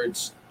what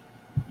words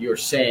you're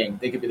saying.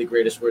 They could be the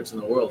greatest words in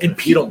the world. And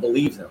if you don't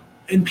believe them,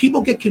 And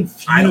people get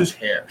confused. I don't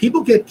care.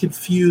 People get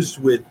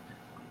confused with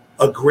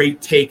a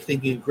great take,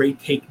 thinking a great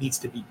take needs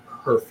to be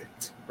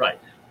perfect. Right.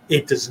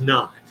 It does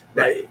not.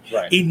 Right.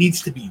 It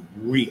needs to be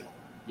real.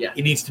 Yeah.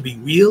 It needs to be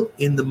real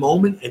in the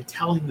moment and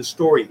telling the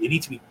story. It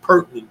needs to be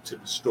pertinent to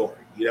the story.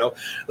 You know,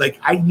 like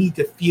I need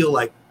to feel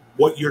like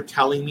what you're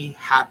telling me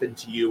happened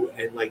to you,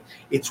 and like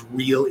it's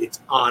real,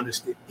 it's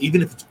honest,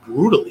 even if it's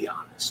brutally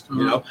honest.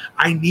 You know,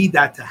 I need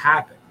that to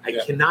happen. I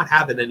cannot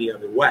have it any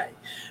other way.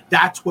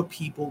 That's what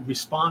people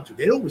respond to.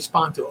 They don't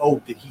respond to,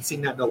 oh, did he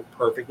sing that note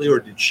perfectly, or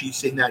did she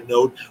sing that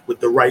note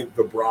with the right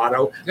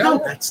vibrato? No,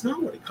 that's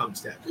not what it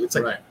comes down to. It's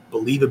like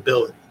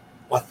believability,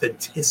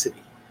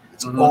 authenticity.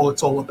 It's all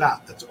it's all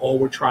about. That's all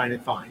we're trying to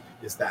find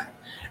is that.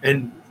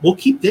 And we'll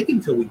keep digging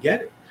until we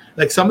get it.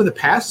 Like some of the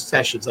past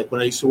sessions, like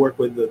when I used to work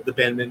with the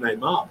band Midnight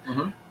Mob,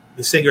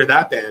 the singer of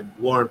that band,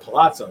 Lauren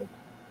Palazzo,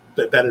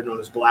 better known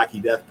as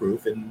Blackie Death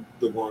Proof in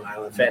the Long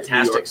Island,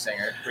 fantastic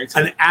singer,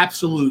 an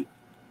absolute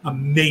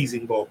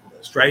amazing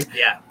vocalist, right?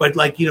 Yeah. But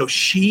like, you know,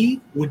 she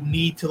would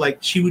need to like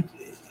she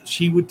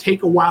would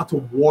take a while to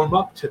warm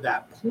up to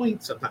that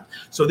point sometimes.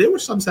 So there were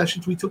some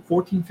sessions we took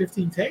 14,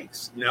 15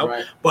 takes, you know.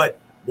 Right. But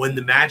when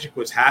the magic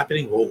was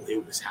happening,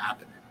 it was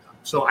happening.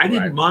 So I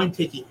didn't mind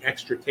taking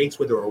extra takes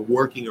with her or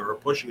working her or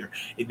pushing her.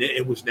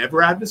 It was never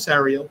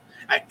adversarial.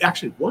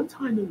 Actually, one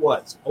time it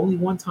was. Only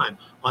one time.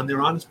 On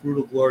their Honest,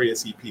 Brutal,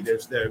 Glorious EP,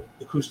 there's their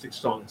acoustic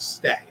song,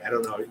 Stay. I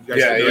don't know. You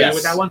guys familiar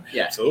with that one?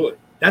 Yeah. Absolutely.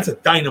 That's a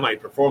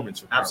dynamite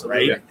performance from her,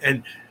 right?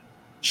 And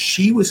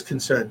she was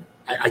concerned,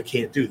 I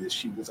can't do this.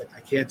 She was like, I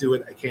can't do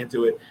it. I can't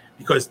do it.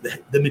 Because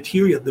the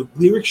material, the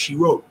lyrics she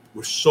wrote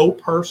were so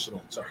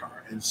personal to her.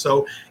 And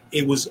so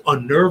it was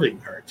unnerving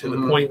her to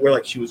the point where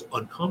like she was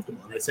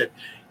uncomfortable. And I said,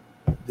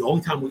 the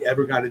only time we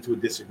ever got into a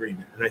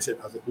disagreement, and I was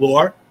like,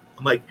 Laura,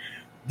 I'm like,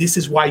 this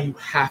is why you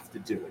have to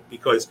do it,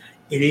 because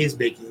it is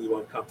making you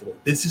uncomfortable.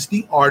 This is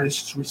the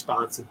artist's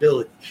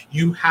responsibility.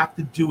 You have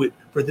to do it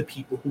for the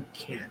people who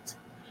can't.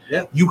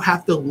 Yeah. You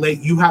have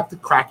to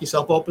crack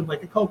yourself open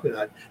like a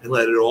coconut and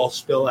let it all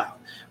spill out.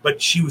 But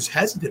she was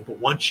hesitant. But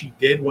once she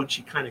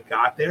kind of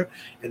got there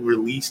and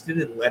released it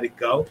and let it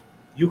go,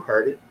 you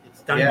heard it.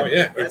 It's dynamite.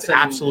 Yeah. It's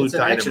absolute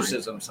dynamite.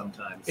 Exorcism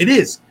sometimes. It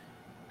is.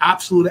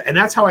 Absolute. And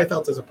that's how I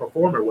felt as a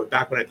performer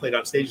back when I played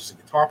on stage as a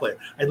guitar player.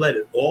 I'd let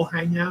it all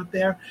hang out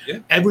there. Yeah.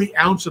 Every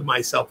ounce of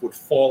myself would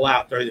fall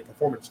out during the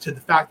performance, to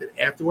the fact that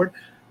afterward,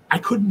 I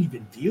couldn't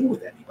even deal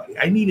with anybody.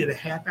 I needed a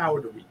half hour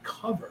to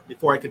recover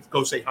before I could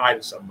go say hi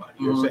to somebody.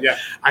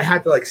 I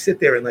had to like sit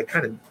there and like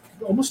kind of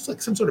almost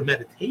like some sort of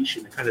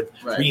meditation to kind of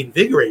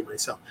reinvigorate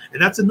myself.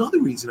 And that's another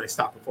reason I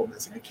stopped performing. I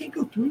was like, I can't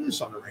go through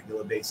this on a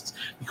regular basis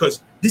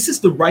because this is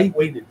the right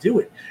way to do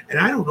it. And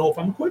I don't know if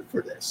I'm equipped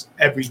for this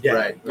every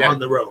day on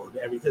the road.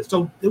 Everything.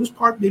 So it was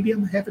maybe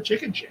I'm half a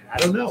chicken shit. I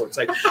don't know. It's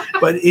like,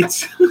 but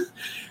it's,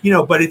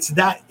 but it's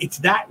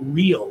that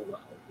real.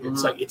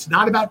 It's like, it's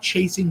not about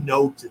chasing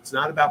notes. It's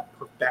not about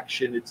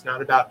perfection. It's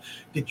not about,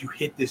 did you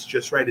hit this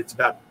just right? It's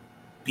about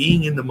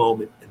being in the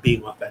moment and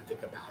being authentic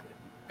about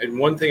it. And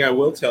one thing I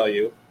will tell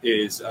you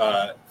is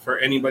for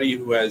anybody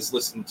who has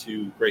listened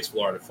to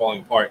Graceful Art of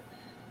Falling Apart,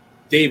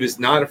 Dave is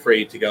not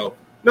afraid to go,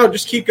 no,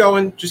 just keep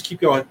going,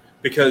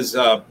 because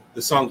the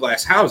song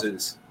Glass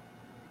Houses,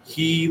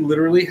 he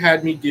literally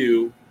had me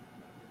do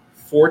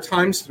 4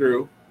 times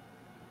through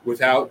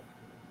without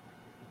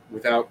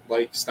without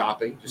like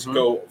stopping. Just Mhm.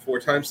 go 4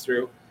 times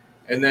through.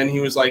 And then he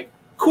was like,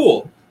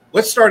 "Cool,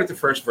 let's start at the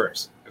first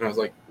verse." And I was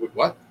like, "Wait,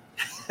 what?"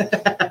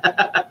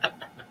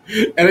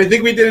 And I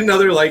think we did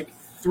another like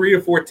 3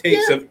 or 4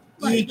 takes of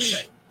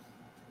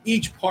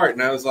each part,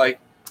 and I was like,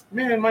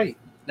 "Man, my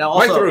Now,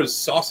 my also, throat is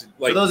sausage."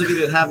 Like for those of you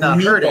that have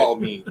not heard meatball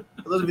it, meat.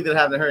 for those of you that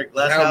haven't heard it,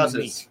 Glass Ground House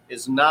meat.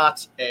 is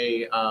not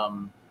a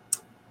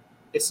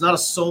it's not a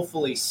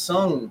soulfully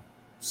sung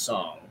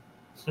song.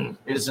 It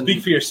is an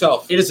Speak for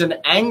yourself. it is an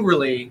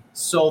angrily,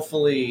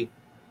 soulfully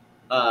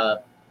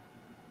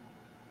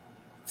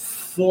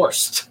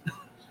forced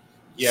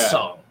Yeah,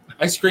 song.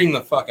 I scream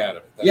the fuck out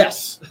of it.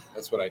 That's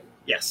what I do.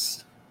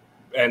 Yes,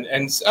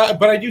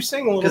 But I do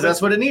sing a little because bit.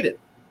 that's what it needed.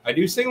 I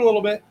do sing a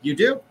little bit. You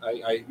do.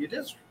 I You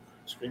do.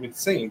 scream and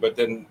sing, but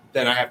then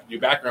I have to do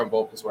background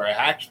vocals where I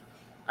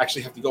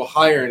actually have to go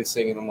higher and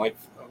sing, and I'm like,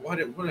 what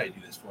did I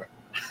do this for?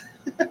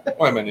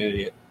 Why am I an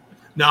idiot?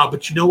 No,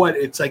 but you know what?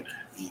 It's like,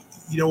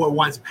 you know what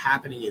winds up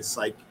happening is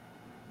like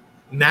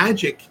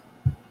magic.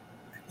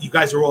 You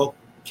guys are all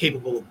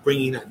capable of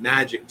bringing that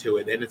magic to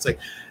it, and it's like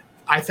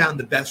I found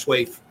the best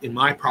way in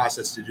my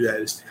process to do that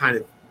is to kind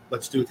of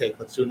let's do a take,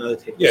 let's do another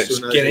take, Yeah, let's do just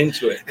another get take.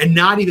 into it. And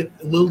not even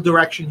a little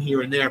direction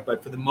here and there,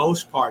 but for the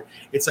most part,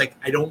 it's like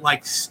I don't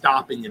like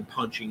stopping and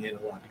punching in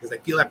a lot because I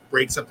feel that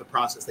breaks up the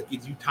process. That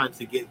gives you time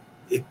to get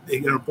it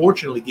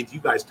unfortunately gives you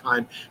guys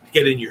time to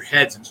get in your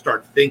heads and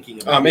start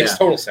thinking about it. Makes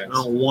total sense. I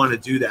don't want to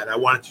do that. I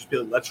want it to just be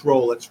like, let's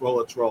roll.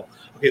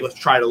 Okay, let's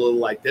try it a little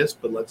like this,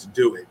 but let's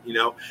do it,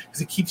 because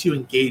it keeps you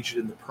engaged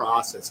in the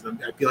process.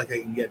 And I feel like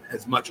I can get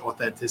as much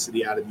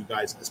authenticity out of you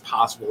guys as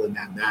possible in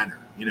that manner,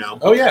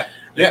 Oh yeah,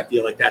 I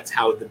feel like that's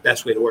how the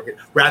best way to work it,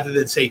 rather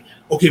than say,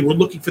 okay, we're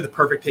looking for the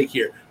perfect take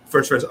here.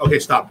 First verse, okay,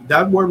 stop.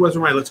 That word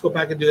wasn't right. Let's go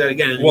back and do that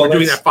again. And Well, we're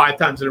doing that's- that 5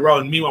 times in a row.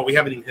 And meanwhile, we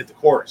haven't even hit the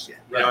chorus yet.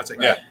 Right, It's like,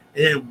 yeah.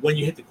 and then when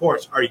you hit the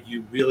chorus, are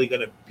you really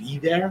going to be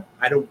there?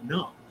 I don't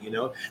know.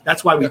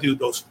 That's why we do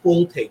those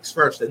full takes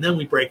first, and then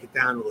we break it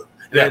down a little.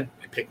 And then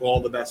I pick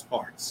all the best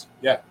parts.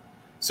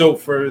 So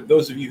for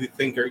those of you who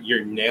think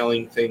you're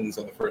nailing things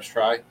on the first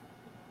try,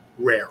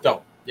 Rare.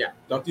 don't. Yeah.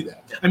 Don't do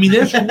that. I mean,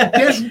 there's It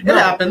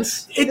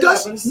happens. It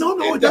does. happens. No,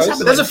 It it does does.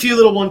 happen. There's a few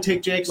little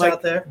one-take Jakes Like-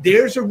 out there.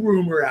 There's a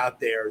rumor out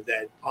there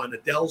that on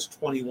Adele's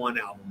 21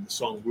 album, the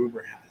song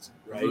 "Rumor Has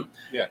It," right? Mhm.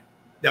 Yeah.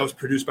 That was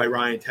produced by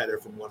Ryan Tedder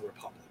from One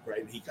Republic, right?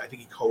 And I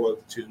think he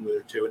co-wrote the tune with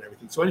her too, and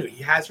everything. So anyway,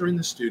 he has her in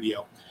the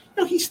studio.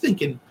 He's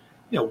thinking,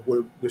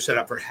 we're set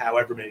up for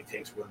however many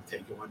takes we're going to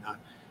take and whatnot.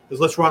 He goes,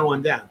 let's run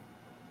one down,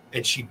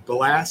 and she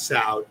blasts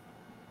out.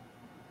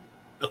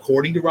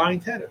 According to Ryan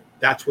Tedder,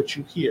 that's what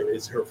you hear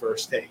is her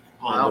first take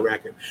on Wow. the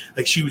record.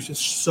 Like she was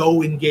just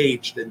so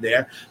engaged in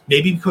there,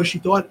 maybe because she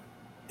thought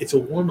it's a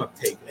warm-up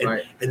take. And,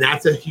 Right. and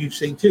that's a huge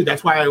thing too.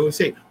 That's why I always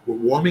say we're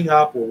warming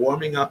up.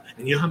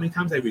 And you know how many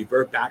times I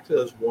revert back to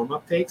those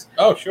warm-up takes?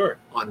 Oh sure.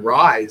 On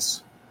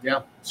Rise,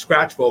 Yeah.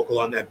 scratch vocal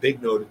on that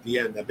big note at the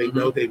end. That big Mhm.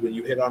 note when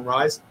you hit on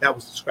Rise, that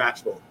was the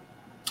scratch vocal.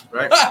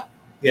 Right. Ah,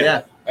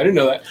 Yeah. I didn't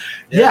know that.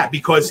 Yeah,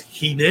 because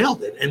he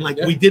nailed it. And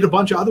Yeah. we did a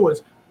bunch of other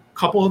ones. A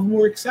couple of them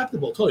were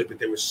acceptable, totally, but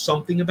there was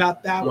something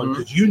about that one Mhm.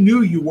 because you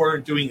knew you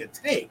weren't doing a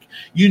take.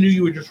 You knew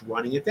you were just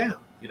running it down.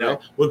 Right.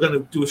 We're going to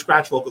do a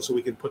scratch vocal so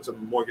we can put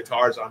some more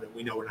guitars on it.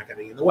 We know we're not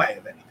getting in the way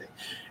of anything.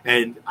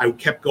 And I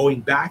kept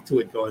going back to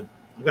it, going,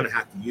 I'm going to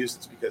have to use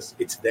this because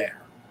it's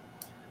there.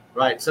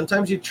 Right.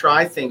 Sometimes you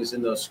try things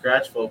in those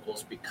scratch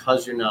vocals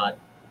because you're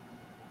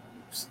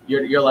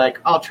like,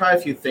 I'll try a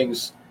few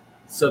things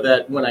so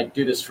that when I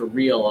do this for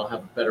real, I'll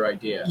have a better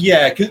idea.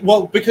 Yeah,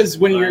 because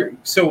when Right.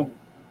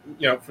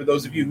 you're for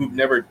those of you who've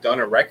never done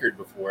a record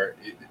before,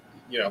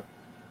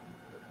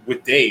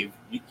 with Dave,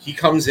 he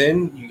comes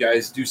in, you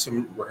guys do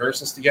some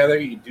rehearsals together,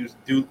 you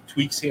do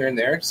tweaks here and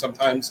there,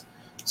 sometimes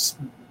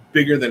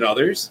bigger than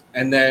others,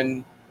 and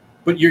then,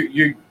 but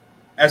you're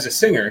as a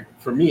singer,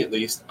 for me at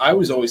least, I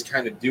was always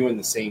kind of doing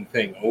the same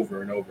thing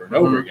over and over and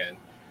over Mhm. again,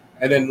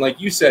 and then like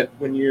you said,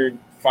 when you're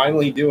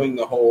finally doing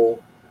the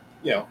whole,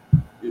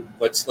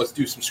 let's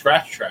do some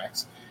scratch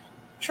tracks.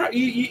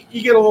 You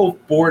get a little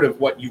bored of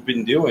what you've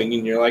been doing,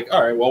 and you're like,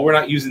 all right, well, we're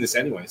not using this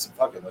anyway, so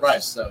fuck it.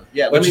 Right. So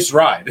yeah, Let's just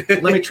ride.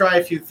 let me try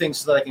a few things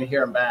so that I can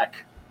hear them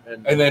back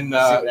and And then, see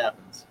what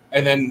happens.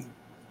 and then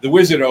the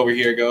wizard over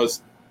here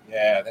goes,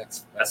 yeah,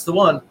 That's the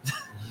one.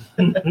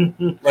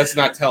 let's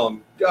not tell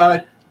him.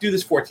 Do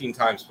this 14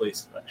 times,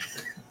 please.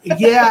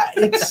 Yeah,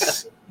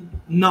 it's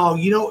no,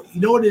 you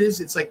know what it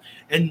is? It's like,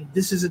 and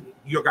this isn't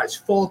your guys'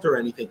 fault or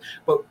anything,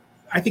 but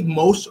I think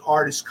most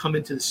artists come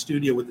into the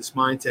studio with this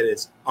mindset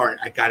is, all right,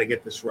 I got to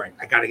get this right.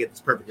 I got to get this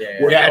perfect. Yeah,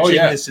 We're yeah. Oh, etching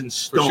yeah. this in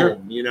stone, sure.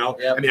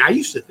 Yep. I mean, I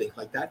used to think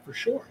like that for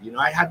sure.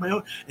 I had my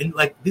own, and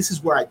like, this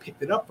is where I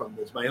picked it up from,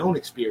 was my own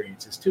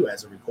experiences too,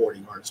 as a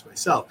recording artist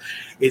myself.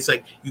 It's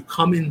like, you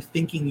come in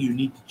thinking you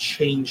need to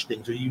change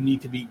things, or you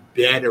need to be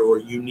better, or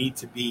you need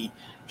to be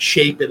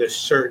shaped in a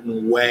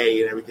certain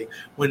way and everything.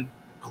 When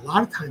a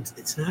lot of times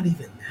it's not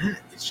even that.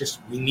 It's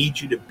just, we need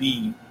you to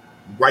be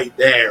right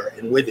there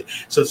and with it.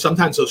 So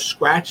sometimes those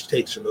scratch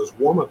takes or those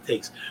warm-up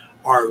takes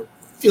are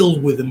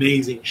filled with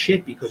amazing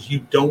shit because you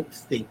don't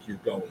think you're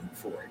going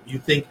for it. You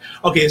think,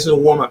 okay, this is a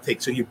warm-up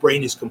take. So your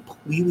brain is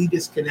completely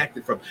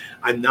disconnected from,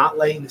 I'm not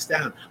laying this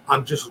down.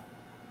 I'm just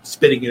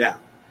spitting it out.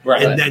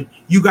 Right. And then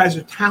you guys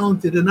are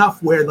talented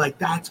enough where like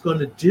that's going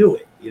to do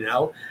it, you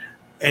know?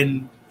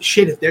 And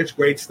shit, if there's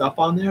great stuff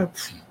on there,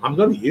 I'm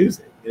going to use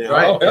it, you know?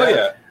 Right. Oh, hell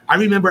yeah. I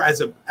remember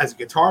as a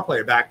guitar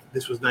player back,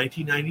 this was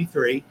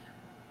 1993.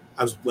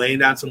 I was laying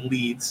down some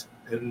leads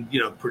and, you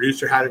know, the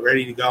producer had it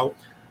ready to go.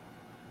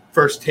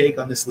 First take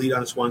on this lead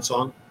on this one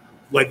song,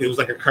 like it was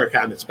like a Kirk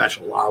Hammett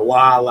special, a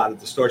lot of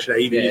distortion. I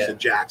even used a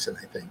Jackson,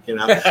 I think, you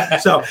know.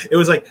 So it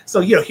was like, so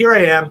you know, here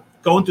I am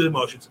going through the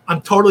motions. I'm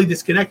totally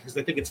disconnected because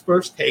I think it's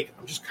first take.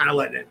 I'm just kind of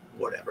letting it,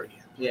 whatever.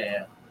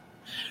 Yeah.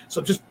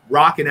 So I'm just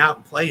rocking out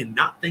and playing,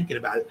 not thinking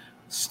about it.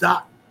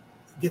 Stop,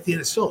 get the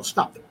end of the solo.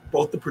 Stop.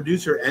 Both the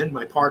producer and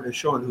my partner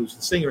Sean, who's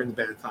the singer in the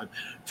band at the time,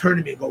 turn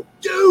to me and go,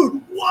 "Dude,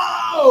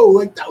 whoa!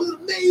 Like that was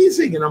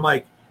amazing!" And I'm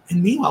like,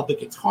 and meanwhile, the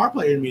guitar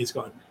player in me is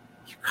going,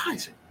 "You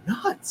guys are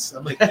nuts!"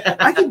 I'm like,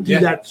 I can do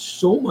that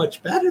so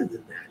much better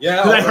than that. Yeah,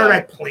 because I heard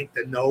I planked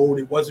the note;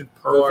 it wasn't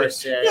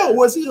perfect. It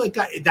wasn't like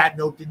that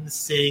note didn't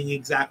sing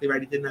exactly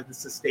right. It didn't have the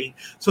sustain.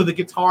 So the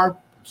guitar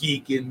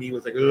geek in me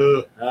was like,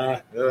 you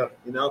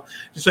know,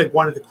 just like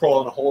wanted to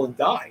crawl in a hole and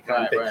die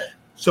kind of thing. Right.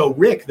 So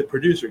Rick, the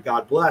producer,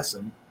 God bless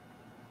him,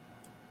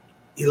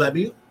 he let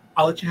me.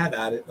 I'll let you have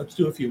at it. Let's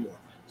do a few more.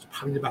 It's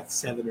probably about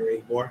 7 or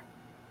 8 more.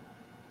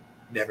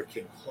 Never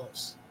came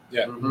close.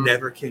 Yeah.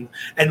 Never came.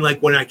 And like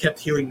when I kept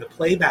hearing the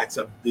playbacks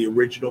of the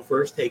original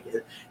first take,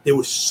 there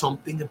was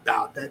something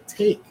about that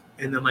take.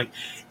 And I'm like,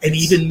 and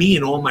even me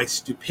and all my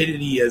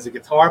stupidity as a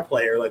guitar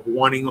player, like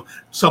wanting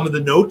some of the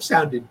notes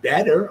sounded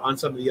better on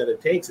some of the other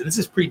takes. And this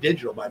is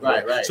pre-digital, by the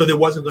way. Right. So there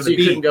wasn't going to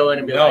be. You couldn't go in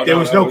and be like, there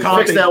was no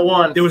cutting. Fix that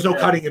one. There was no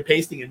cutting and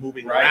pasting and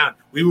moving around.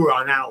 We were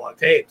on analog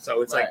tape.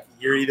 So it's like,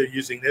 you're either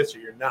using this or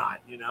you're not,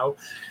 you know?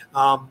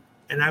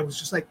 And I was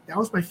just like, that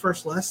was my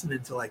first lesson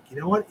into like, you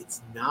know what?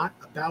 It's not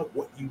about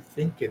what you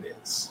think it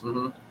is.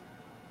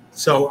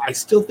 So I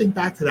still think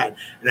back to that.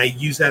 And I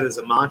use that as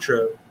a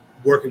mantra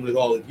working with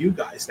all of you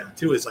guys now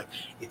too. Is like,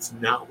 it's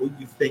not what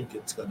you think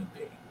it's going to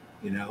be,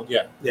 you know?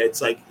 Yeah.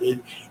 It's like,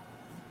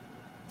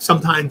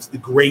 sometimes the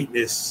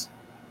greatness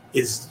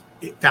is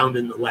found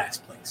in the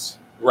last place.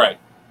 Right.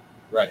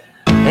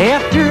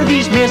 After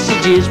these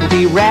messages, we'll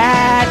be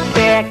right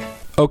back.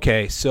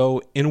 Okay,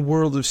 so in a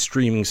world of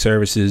streaming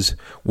services,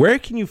 where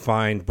can you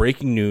find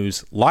breaking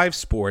news, live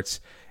sports,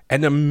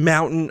 and a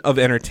mountain of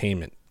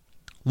entertainment?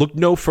 Look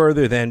no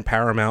further than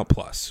Paramount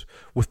Plus.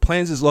 With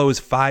plans as low as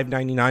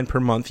 $5.99 per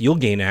month, you'll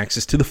gain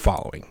access to the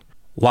following: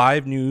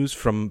 live news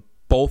from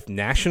both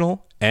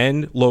national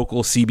and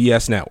local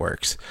CBS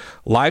networks,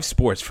 live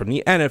sports from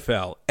the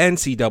NFL,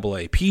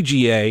 NCAA,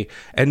 PGA,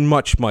 and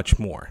much, much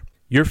more.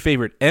 Your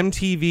favorite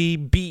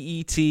MTV,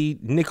 BET,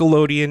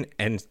 Nickelodeon,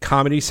 and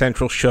Comedy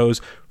Central shows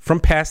from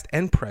past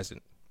and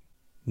present.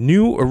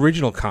 New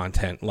original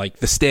content like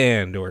The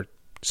Stand or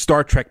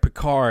Star Trek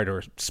Picard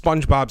or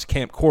SpongeBob's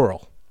Camp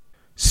Coral.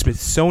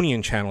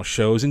 Smithsonian Channel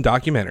shows and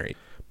documentaries,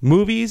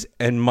 movies,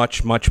 and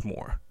much, much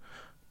more.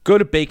 Go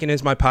to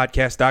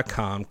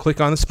baconismypodcast.com, click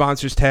on the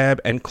sponsors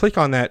tab, and click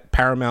on that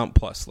Paramount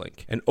Plus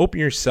link, and open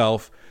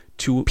yourself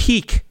to a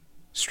peak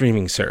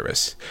streaming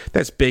service.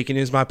 That's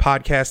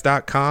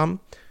baconismypodcast.com.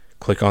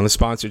 Click on the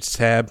sponsors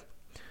tab,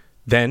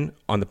 then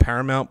on the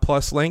Paramount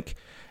Plus link,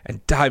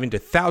 and dive into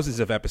thousands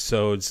of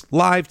episodes,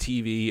 live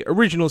TV,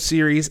 original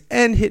series,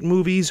 and hit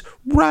movies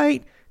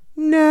right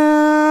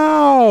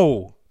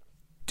now.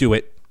 Do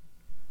it.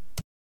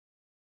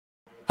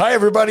 Hi,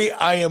 everybody.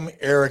 I am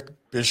Eric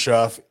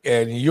Bischoff,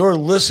 and you're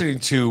listening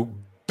to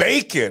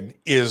Bacon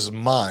is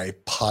My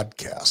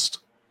Podcast.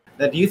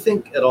 Now, do you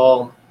think at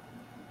all,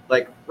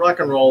 like, rock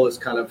and roll is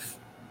kind of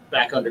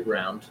back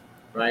underground,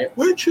 right?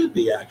 Where it should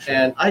be, actually.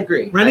 And I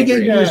agree.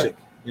 Renegade music,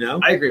 you know?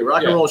 I agree.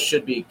 Rock and roll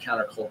should be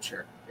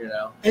counterculture, you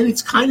know? And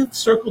it's kind of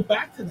circled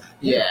back to that.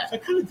 Yeah. I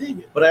kind of dig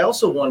it. But I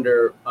also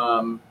wonder,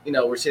 you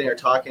know, we're sitting here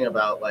talking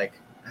about, like,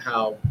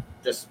 how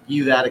just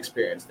that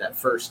experience, that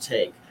first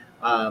take.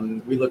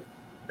 We look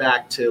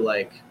back to,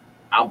 like,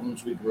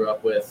 albums we grew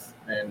up with,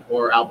 and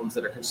or albums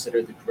that are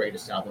considered the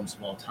greatest albums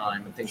of all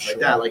time and things like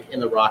that, like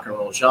in the rock and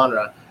roll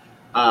genre.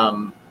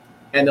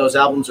 And those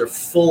albums are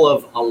full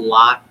of a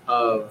lot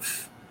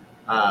of,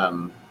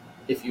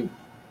 if you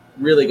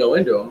really go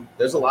into them,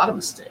 there's a lot of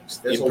mistakes.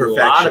 There's a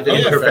lot of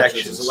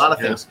imperfections. There's a lot of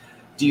things.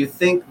 Do you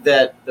think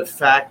that the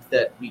fact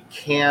that we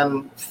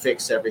can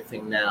fix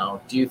everything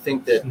now, do you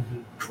think that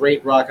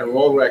great rock and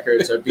roll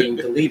records are being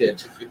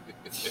deleted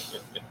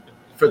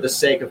for the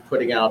sake of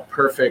putting out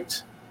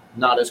perfect,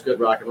 not as good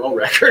rock and roll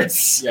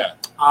records? Yeah.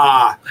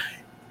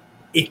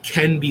 It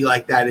can be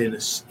like that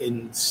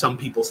in some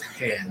people's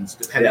hands,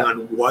 depending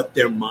on what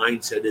their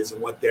mindset is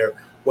and what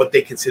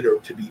they consider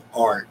to be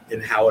art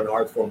and how an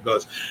art form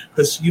goes.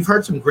 Because you've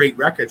heard some great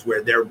records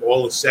where they're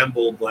all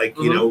assembled, like,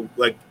 you know,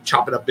 like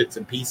chopping up bits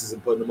and pieces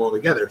and putting them all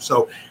together.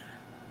 So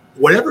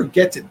whatever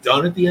gets it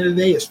done at the end of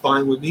the day is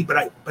fine with me.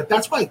 But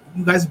that's why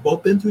you guys have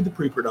both been through the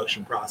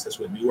pre-production process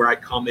with me, where I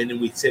come in and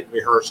we sit in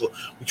rehearsal.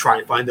 We try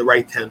and find the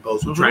right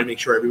tempos. We try and make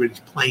sure everybody's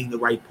playing the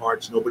right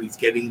parts. Nobody's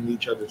getting in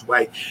each other's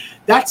way.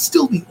 That's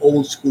still the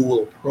old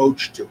school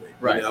approach to it,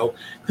 Right. you know?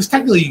 Because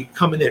technically you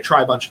come in there,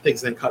 try a bunch of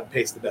things, and then cut and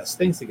paste the best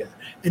things together.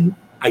 And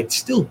I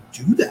still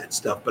do that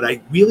stuff, but I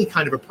really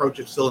kind of approach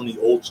it still in the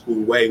old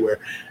school way, where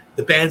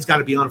the band's got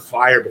to be on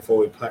fire before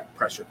we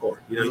press record.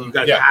 You know, you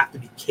guys have to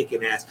be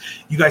kicking ass.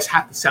 You guys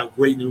have to sound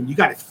great. And you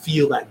got to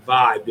feel that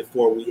vibe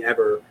before we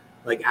ever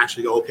like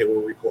actually go, okay,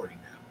 we're recording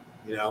now.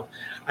 You know,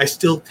 I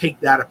still take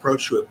that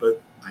approach to it,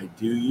 but I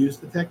do use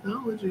the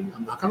technology.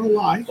 I'm not going to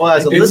lie. Well,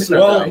 as a listener,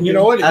 well, you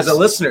know what? As a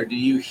listener, do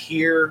you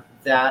hear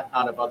that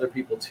out of other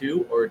people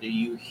too, or do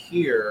you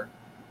hear?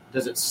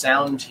 Does it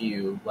sound to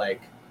you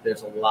like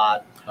there's a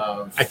lot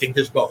of? I think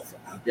there's both.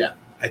 Yeah.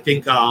 I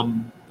think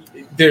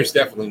There's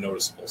definitely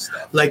noticeable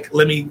stuff. like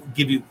let me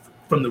give you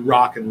from the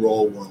rock and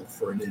roll world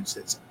for an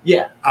instance.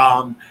 Yeah.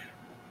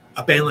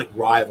 A band like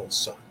Rival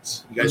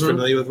Sons. You guys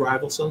familiar with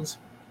Rival Sons?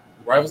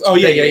 Rivals? Oh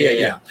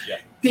yeah.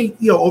 They,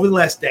 you know, over the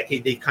last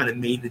decade, they kind of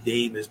made the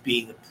name as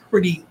being a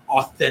pretty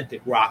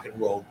authentic rock and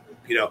roll group.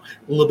 You know,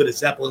 a little bit of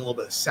Zeppelin, a little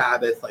bit of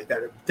Sabbath, like that.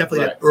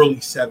 Definitely that early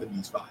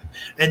 70s vibe.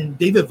 And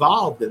they've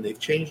evolved and they've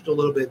changed a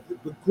little bit.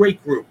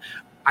 Great group.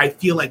 I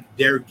feel like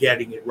they're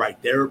getting it right.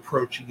 They're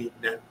approaching it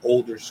in that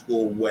older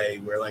school way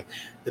where, like,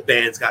 the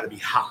band's got to be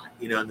hot,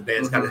 you know, and the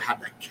band's got to have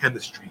that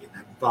chemistry and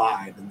that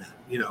vibe and that,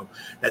 you know,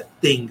 that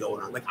thing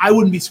going on. Like, I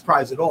wouldn't be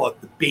surprised at all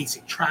if the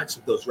basic tracks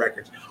of those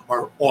records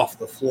are off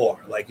the floor,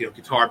 like, you know,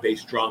 guitar,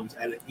 bass, drums,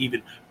 and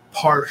even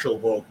partial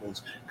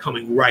vocals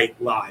coming right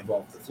live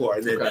off the floor,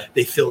 and then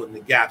they fill in the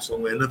gaps.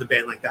 So another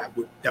band like that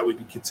would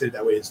be considered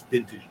that way is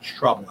Vintage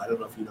Trouble. I don't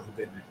know if you know who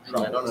Vintage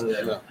Trouble is. I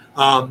don't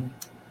know that.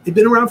 They've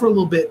been around for a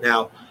little bit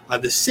now.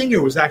 The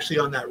singer was actually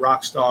on that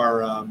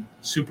Rockstar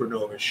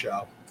Supernova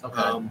show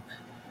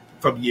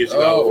from years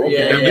ago.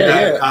 Remember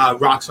that?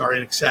 Rockstar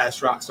In Excess,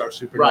 Rockstar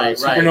Supernova. Right.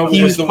 Supernova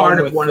He was the part one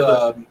of with, one of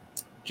the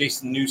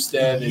Jason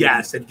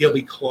Newsted. And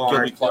Gilby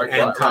Clarke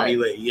and Tommy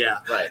Lee. Yeah.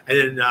 Right.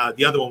 And then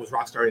the other one was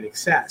Rockstar In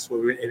Excess,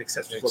 where In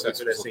Excess was looking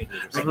for that scene.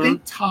 I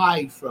think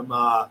Ty from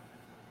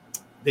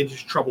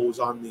Vintage Trouble was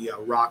on the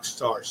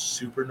Rockstar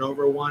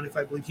Supernova one, if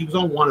I believe. He was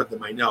on one of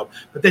them, I know.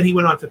 But then he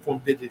went on to form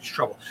Vintage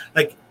Trouble.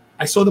 Like,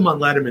 I saw them on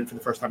Letterman for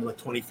the first time in like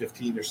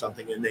 2015 or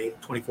something, and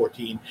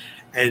 2014.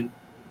 And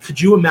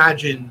could you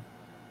imagine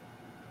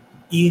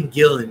Ian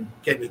Gillan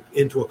getting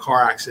into a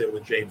car accident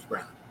with James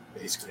Brown,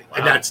 basically? Wow.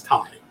 And that's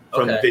Ty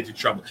from Vintage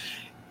Trouble.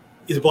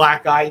 He's a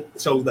black guy,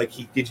 so like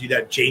he gives you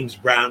that James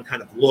Brown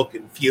kind of look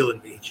and feel,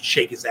 and he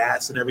shake his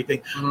ass and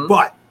everything.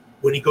 But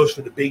when he goes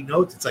for the big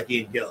notes, it's like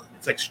Ian Gillan.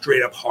 It's like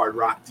straight up hard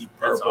rock, Deep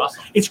Purple. That's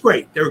awesome. It's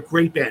great. They're a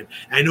great band.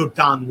 And I know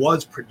Don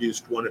Was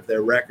produced one of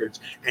their records,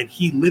 and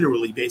he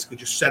literally basically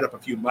just set up a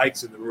few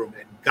mics in the room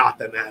and got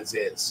them as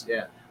is.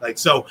 Yeah. Like,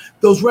 so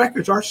those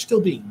records are still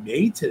being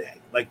made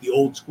today, like the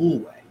old school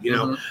way, you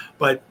know?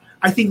 But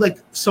I think like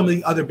some of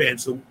the other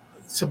bands,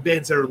 some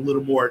bands that are a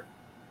little more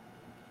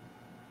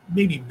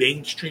maybe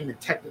mainstream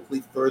and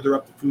technically further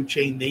up the food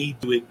chain, they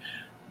do it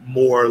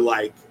more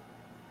like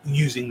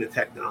using the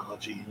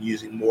technology and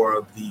using more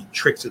of the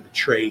tricks of the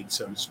trade,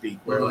 so to speak,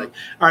 where like,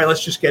 all right,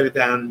 let's just get it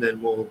down and then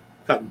we'll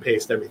cut and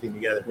paste everything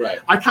together. Right.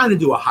 I kind of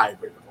do a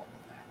hybrid of all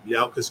of that, you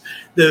know, because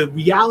the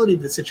reality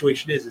of the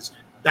situation is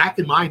back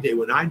in my day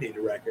when I made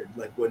a record,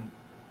 like when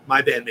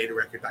my band made a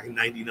record back in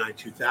 99,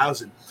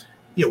 2000,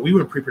 you know, we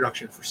were in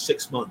pre-production for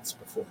 6 months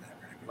before that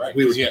record. Right.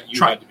 We were you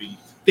trying had to be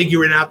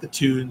figuring out the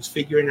tunes,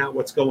 figuring out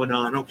what's going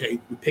on. Okay,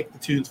 we picked the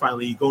tunes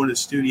finally. You go into the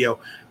studio.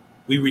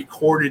 We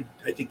recorded,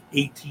 I think,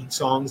 18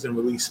 songs and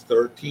released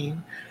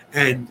 13,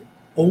 and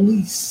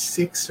only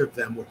 6 of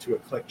them were to a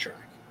click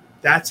track.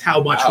 That's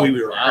how much we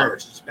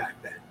rehearsed back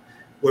then,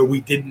 where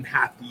we didn't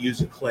have to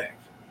use a click.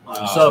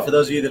 So for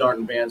those of you that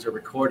aren't in bands or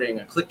recording,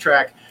 a click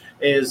track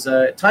is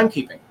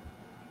timekeeping,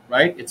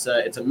 right? It's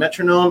a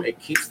metronome. It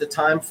keeps the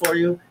time for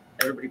you.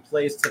 Everybody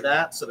plays to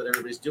that so that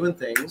everybody's doing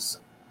things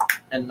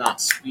and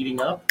not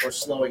speeding up or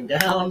slowing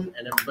down,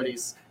 and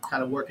everybody's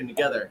kind of working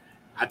together.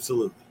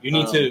 Absolutely. You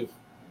need to.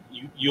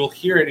 You'll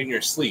hear it in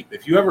your sleep.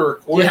 If you ever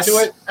record to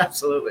it,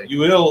 absolutely, you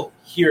will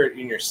hear it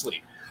in your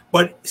sleep.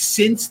 But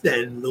since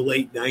then, the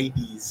late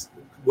 90s,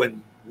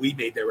 when we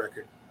made that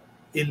record,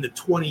 in the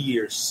 20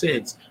 years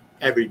since,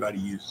 everybody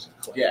uses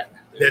a click. Yeah.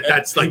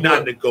 That's like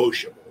not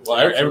negotiable.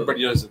 Well,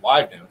 everybody does it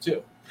live now,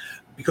 too.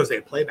 Because they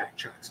have playback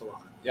tracks a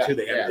lot. Yeah. Too.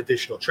 They have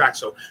additional tracks.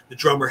 So the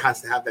drummer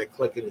has to have that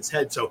click in his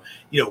head. So,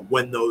 you know,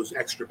 when those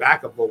extra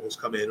backup vocals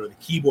come in or the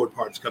keyboard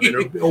parts come in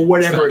or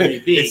whatever it may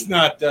be. It's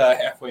not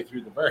halfway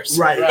through the verse.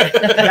 Right.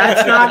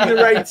 That's not in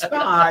the right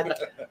spot.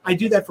 I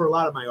do that for a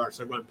lot of my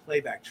artists. I run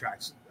playback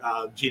tracks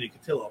Gina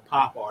Cotillo, a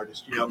pop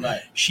artist,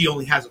 Right. she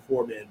only has a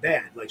 4-man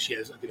band. Like she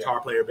has a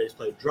guitar player, bass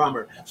player,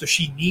 drummer. So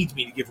she needs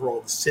me to give her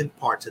all the synth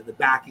parts and the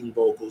backing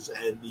vocals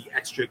and the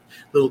extra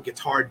little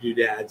guitar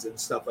doodads and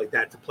stuff like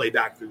that to play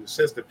back through the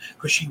system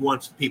because she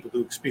wants people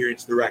to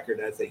experience the record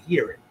as they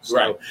hear it. So,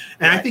 Right.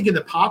 And I think in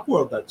the pop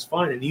world that's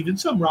fine, and even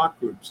some rock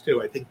groups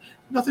too. I think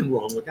nothing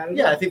wrong with that. at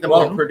Yeah, all. I think the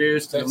Well, more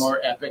produced, the that's- more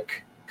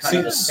epic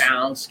kind of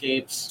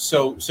soundscapes.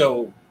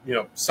 So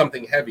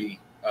something heavy.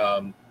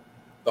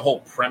 The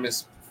whole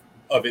premise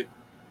of it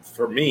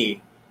for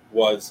me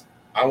was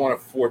I want a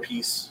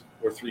 4-piece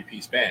or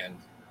 3-piece band,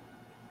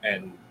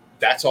 and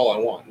that's all I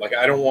want. Like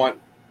I don't want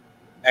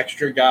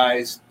extra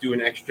guys doing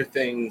extra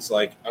things.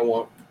 Like I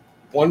want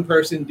one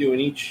person doing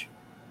each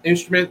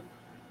instrument,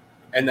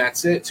 and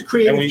that's it. It's a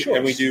creative and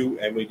choice. we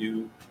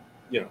do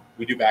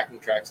we do backing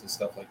tracks and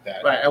stuff like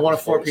that. Right, I want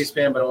a 4-piece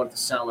band, but I want it to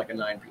sound like a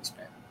 9-piece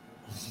band.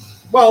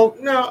 Well,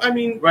 no, I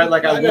mean, Right,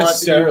 like not you want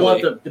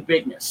necessarily. the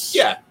bigness.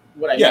 Yeah.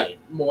 What I Yeah. mean,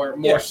 more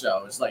Yeah.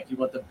 so. It's like you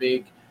want the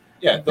big,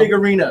 Yeah, big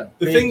arena.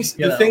 The big, things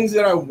you the know. things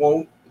that I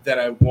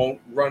won't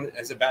run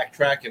as a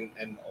backtrack,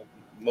 and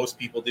most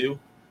people do.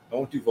 I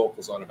won't do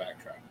vocals on a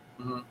backtrack.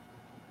 Mhm.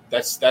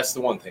 That's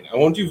the one thing I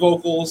won't do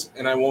vocals,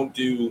 and I won't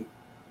do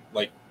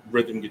like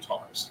rhythm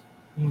guitars.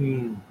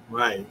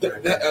 Right.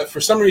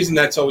 For some reason,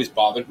 that's always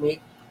bothered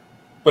me.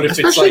 But if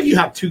Especially it's like if you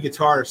have 2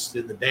 guitarists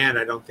in the band,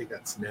 I don't think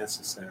that's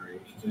necessary.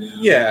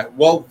 yeah,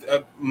 well,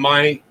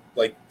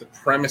 the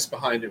premise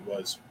behind it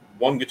was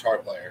one guitar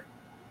player.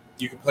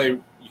 You can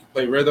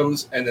play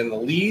rhythms, and then the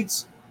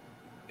leads.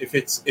 If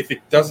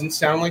it doesn't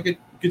sound like a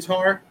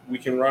guitar, we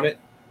can run it,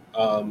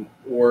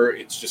 or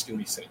it's just gonna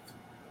be synced.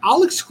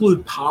 I'll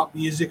exclude pop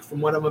music from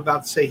what I'm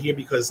about to say here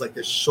because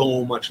there's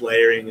so much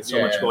layering and so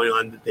much going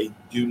on that they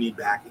do need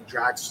backing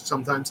tracks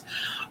sometimes.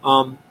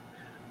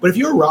 But if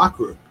you're a rock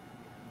group,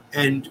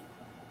 and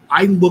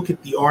I look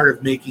at the art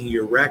of making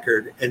your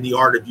record and the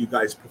art of you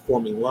guys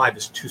performing live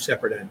as 2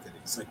 separate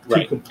entities, two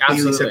completely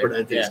Absolutely. separate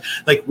entities.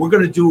 Yeah. Like we're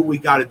going to do what we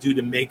got to do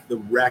to make the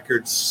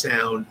record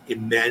sound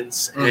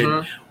immense and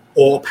Mhm.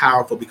 all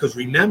powerful. Because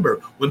remember,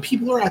 when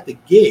people are at the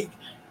gig,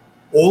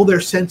 all their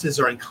senses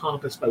are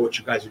encompassed by what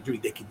you guys are doing.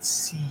 They can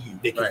see you,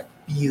 they can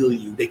feel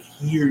you, they can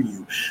hear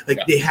you.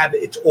 They have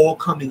it's all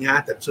coming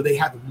at them. So they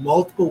have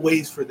multiple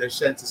ways for their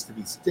senses to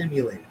be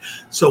stimulated.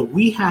 So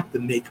we have to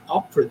make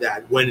up for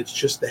that when it's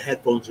just the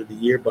headphones or the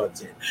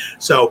earbuds in.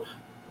 So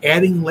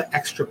adding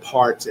extra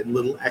parts and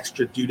little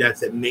extra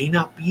doodads that may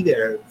not be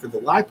there for the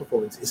live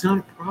performance is not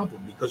a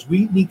problem because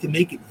we need to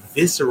make it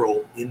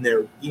visceral in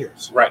their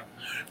ears. Right.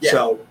 Yeah.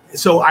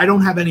 So I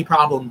don't have any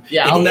problem.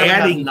 Yeah, in I'll never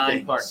have adding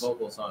 9-part things.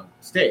 vocals on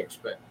stage,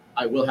 but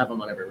I will have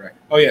them on every record.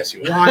 Oh yes,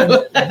 you will.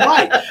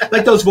 Right.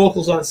 Like those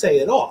vocals on Say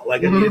It All.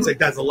 Like I mean, it's like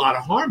that's a lot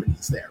of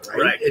harmonies there, right?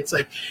 Right. It's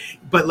like,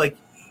 but like,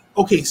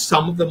 okay,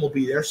 some of them will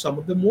be there, some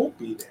of them won't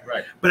be there.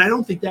 Right. But I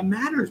don't think that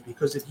matters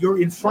because if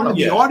you're in front of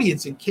the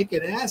audience and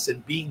kicking ass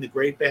and being the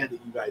great band that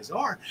you guys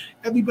are,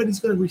 everybody's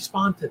going to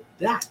respond to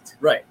that.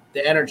 Right.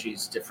 The energy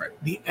is different.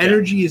 The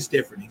energy is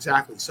different,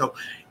 exactly. So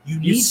you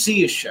You need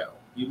see a show.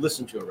 You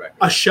listen to a record.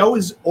 a show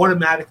is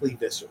automatically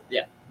visceral.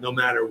 Yeah. No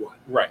matter what.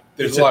 Right.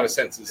 There's It's a lot of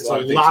senses. There's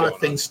a lot of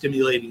going things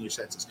stimulating your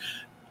senses.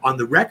 On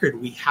the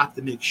record, we have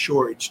to make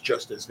sure it's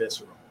just as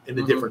visceral in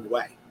a different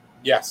way. on.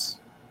 Yes.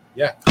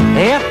 Yeah.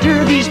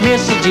 After these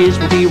messages,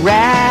 we'll be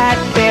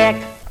right back.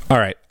 All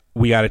right,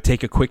 we got to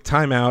take a quick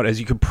time out. As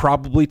you could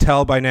probably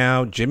tell by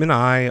now, Jim and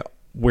I,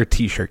 we're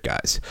T-shirt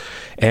guys.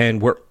 And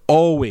we're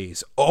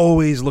always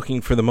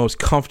looking for the most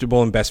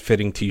comfortable and best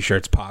fitting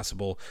T-shirts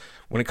possible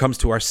when it comes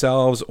to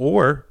ourselves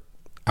or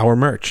our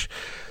merch.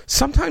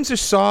 Sometimes they're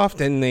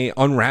soft and they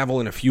unravel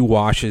in a few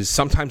washes.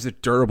 Sometimes they're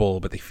durable,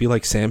 but they feel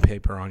like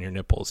sandpaper on your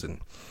nipples. And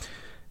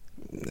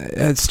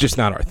it's just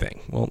not our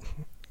thing. Well,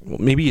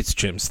 maybe it's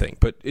Jim's thing,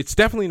 but it's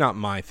definitely not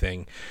my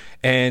thing.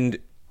 And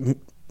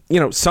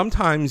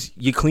sometimes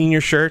you clean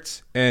your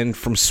shirts and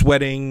from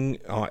sweating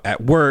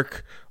at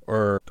work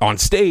or on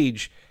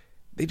stage,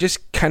 they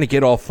just kind of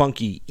get all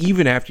funky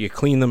even after you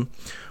clean them.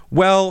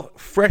 Well,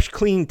 Fresh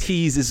Clean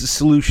Tees is a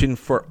solution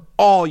for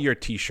all your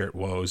t-shirt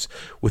woes.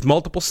 With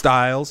multiple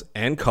styles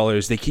and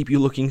colors, they keep you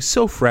looking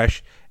so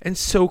fresh and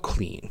so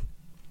clean.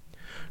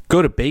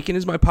 Go to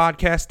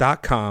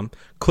baconismypodcast.com,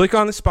 click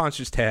on the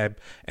sponsors tab,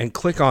 and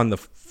click on the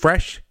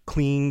Fresh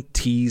Clean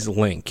Tees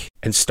link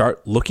and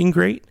start looking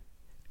great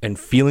and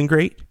feeling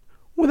great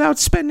without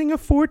spending a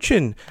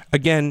fortune.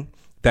 Again,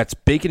 that's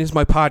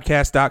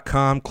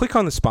baconismypodcast.com. Click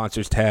on the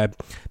sponsors tab,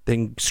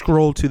 then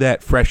scroll to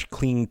that Fresh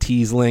Clean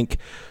Tees link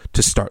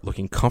to start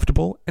looking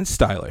comfortable and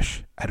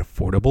stylish at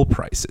affordable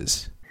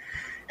prices.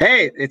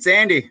 Hey, it's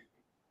Andy.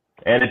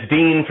 And it's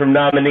Dean from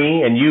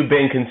Nominee, and you've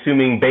been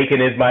consuming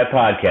Bacon Is My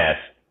Podcast.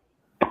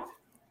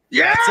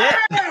 Yeah! That's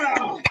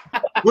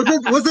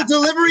it. was the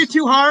delivery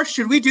too harsh?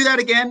 Should we do that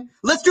again?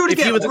 Let's do it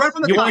again. Right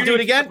from the you top. want to do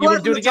it again? You want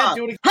to do it again?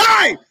 Do it again?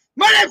 Hi,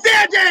 my name's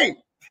Andy.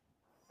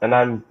 And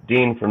I'm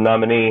Dean from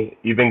Nominee.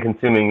 You've been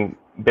consuming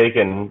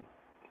Bacon,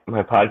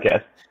 my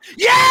podcast.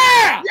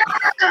 Yeah!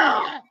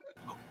 Yeah!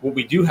 What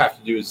we do have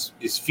to do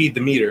is feed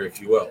the meter, if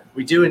you will.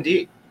 We do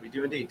indeed. We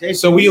do indeed. Dave,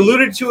 So we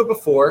alluded to it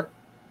before.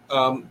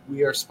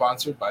 We are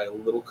sponsored by a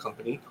little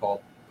company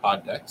called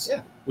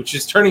Poddex, which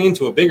is turning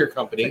into a bigger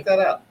company. Check that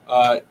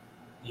out.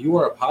 You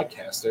are a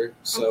podcaster,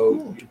 so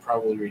you should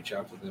probably reach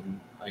out to them.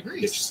 I can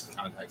get you some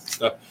contacts and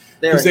stuff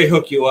because they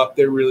hook you up.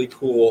 They're really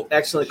cool.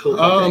 Excellent, cool.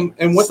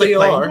 And what It's like they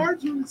playing are,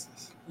 cards? What is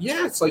this?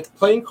 yeah, it's like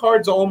playing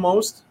cards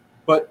almost,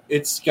 but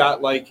it's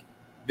got like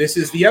this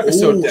is the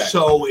episode deck.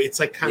 So it's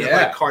like kind of Yeah.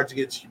 like Cards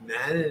Against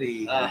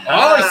Humanity. Oh,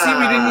 I see.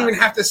 We didn't even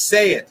have to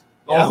say it.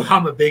 Oh,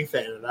 I'm a big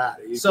fan of that.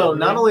 So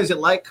not only is it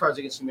like Cards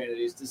Against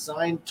Humanity, it's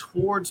designed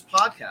towards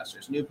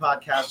podcasters, new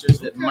podcasters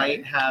that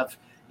might have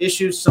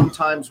issues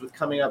sometimes with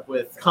coming up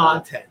with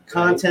content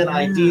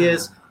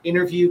ideas,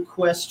 interview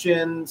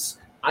questions,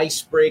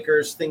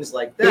 icebreakers, things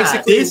like that.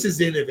 Basically, this is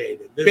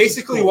innovative. This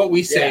Basically, is cool. what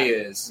we say Yeah.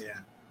 is,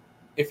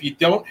 if you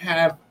don't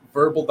have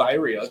verbal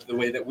diarrhea the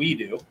way that we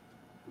do,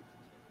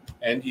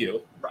 and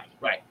you,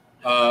 right,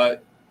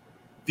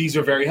 these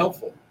are very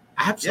helpful.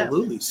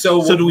 Absolutely.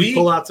 So do we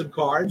pull out some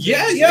cards?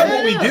 Yeah.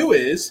 What we do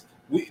is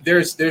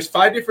there's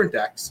 5 different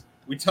decks.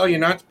 We tell you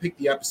not to pick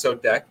the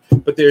episode deck,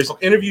 but there's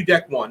interview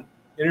deck 1,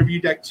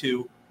 interview deck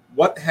 2,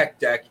 what the heck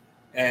deck,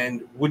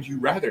 and would you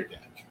rather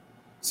deck.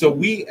 So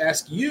we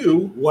ask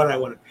you what I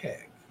want to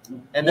pick,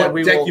 and what then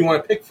we deck will, you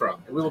want to pick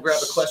from. And we will grab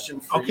a question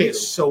for you.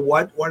 So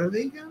what are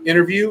they again?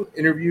 Interview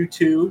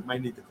 2.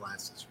 Might need the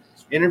glasses.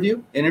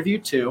 Interview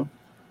 2.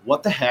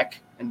 What the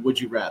heck and would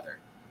you rather?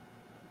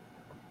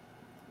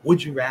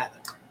 Would you rather?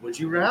 Would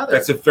you rather?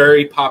 That's a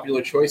very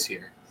popular choice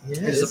here. It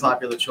is a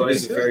popular It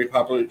choice. is a very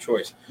popular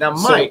choice. Now,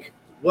 So- Mike,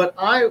 what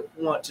I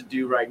want to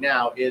do right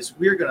now is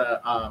we're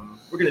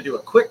gonna do a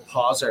quick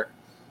pauser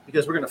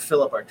because we're gonna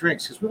fill up our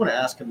drinks because we want to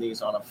ask him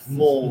these on a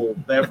full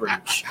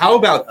beverage. How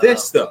about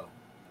this though?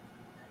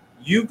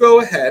 You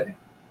go ahead.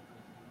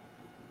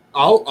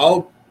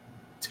 I'll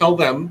tell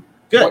them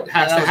Good. what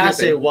has And I to was gonna happen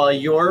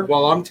say,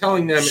 while I'm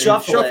telling them and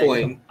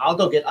shuffling. I'll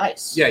go get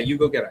ice. Yeah, you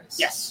go get ice.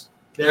 Yes.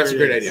 That's a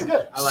great idea.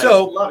 Good. I like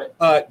So, it. Love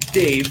it.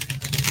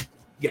 Dave,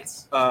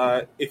 yes.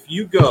 If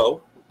you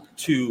go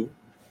to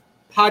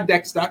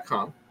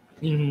poddex.com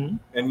Mm-hmm.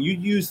 and you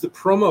use the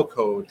promo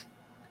code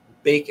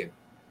BACON,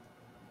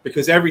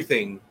 because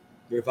everything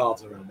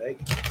revolves around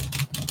bacon.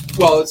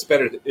 Well, it's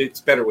better. It's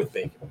better with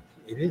bacon.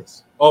 It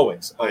is.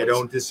 Always. I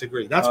don't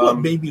disagree. That's what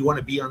made me want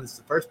to be on this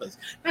in the first place.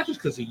 Not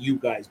just because of you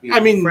guys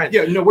being friends.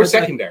 yeah, no, we're But,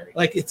 like- secondary.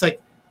 Like it's like,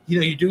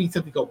 you're doing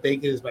something called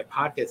Bacon is my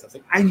podcast. I was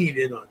like, I need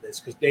in on this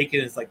because bacon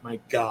is like my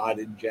god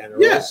in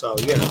general. Yeah. So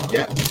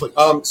Yeah.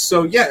 please.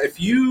 So if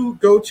you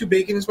go to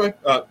Bacon is my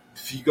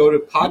if you go to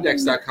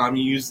poddex.com,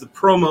 you use the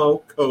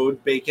promo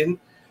code BACON,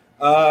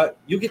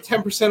 you'll get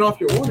 10%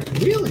 off your order.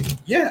 Really?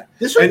 Yeah.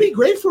 This would be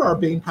great for our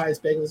bean pies,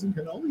 bagels, and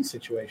cannoli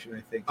situation.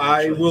 I think.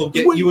 I actually. will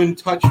get you in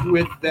touch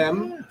with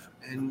them,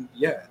 and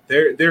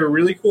they're a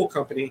really cool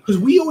company. Because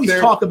we always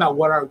talk about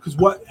what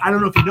I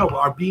don't know if you know, but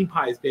our bean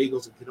pies,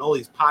 bagels, and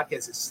cannolis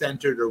podcast is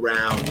centered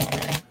around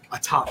a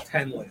top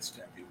 10 list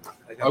every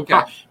week.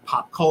 Like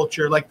pop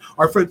culture, like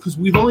because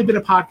we've only been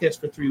a podcast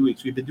for 3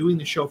 weeks. We've been doing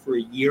the show for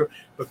a year,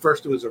 but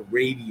first it was a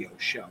radio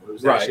show. It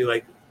was actually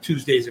like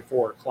Tuesdays at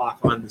 4:00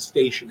 on the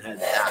station had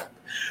the app.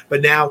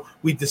 But now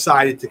we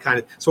decided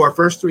to so our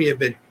first 3 have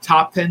been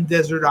top 10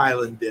 desert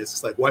island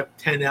discs. Like what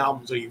 10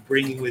 albums are you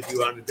bringing with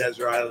you on a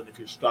desert island if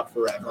you're stuck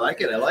forever? I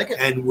like it.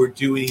 And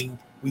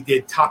we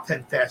did top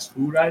 10 fast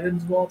food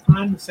items of all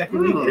time the second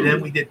week. And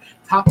then we did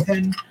top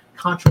 10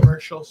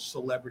 controversial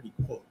celebrity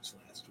quotes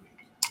last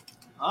week.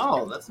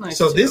 Oh, that's nice.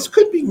 So this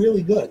could be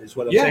really good is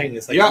what I'm saying.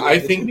 It's like, I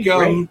this think would be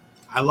great.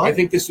 I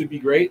think this would be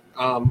great.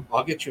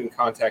 I'll get you in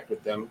contact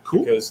with them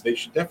because they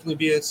should definitely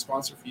be a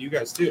sponsor for you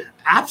guys too.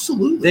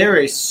 Absolutely, they're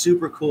a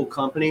super cool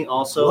company.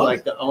 Also, Love like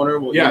it. the owner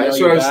will Yeah, email so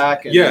you I was-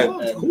 back. And, yeah,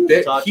 and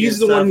that- talk to you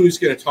he's and the one stuff. who's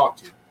going to talk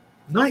to you.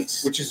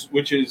 Nice, which is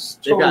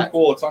They've totally got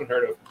cool. It's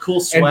unheard of. Cool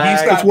And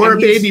swag. We're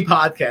a baby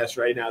podcast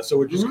right now, so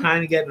we're just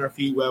kind of getting our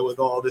feet wet with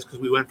all this because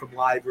we went from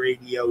live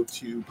radio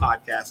to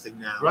podcasting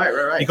now.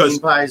 Right. Because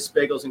Bean pies,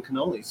 bagels, and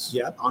cannolis.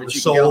 Yep, on Which the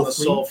you can get on the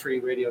Soul Soul Free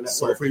Radio Network.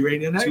 Soul Free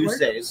Radio Network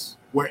Tuesdays,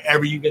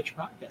 wherever you get your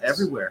podcasts,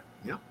 everywhere.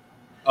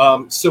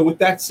 Yeah. So with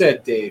that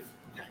said, Dave,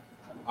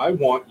 I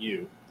want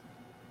you.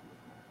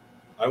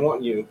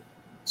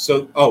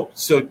 So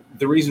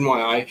the reason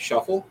why I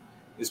shuffle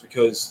is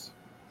because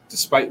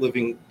despite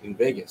living in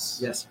Vegas,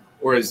 yes,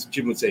 or as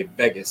Jim would say,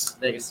 Vegas.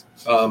 Is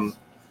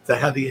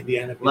that how the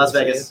Indiana people Las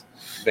say Vegas.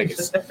 it?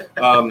 Vegas.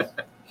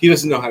 He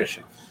doesn't know how to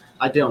shuffle.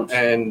 I don't.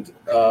 And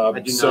I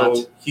do so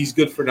not. he's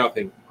good for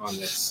nothing on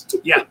this.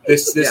 Yeah.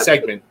 This Yeah.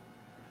 segment.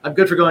 I'm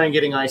good for going and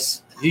getting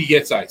ice. He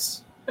gets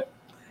ice.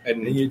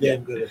 And you're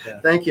damn good at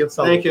that. Thank you.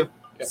 Salute. Thank you.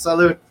 Yeah.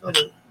 Salute.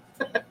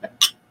 Gotta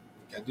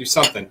do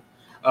something.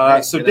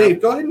 Right, So get Dave,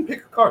 out. go ahead and pick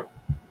a card.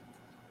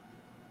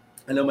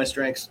 I know my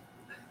strengths.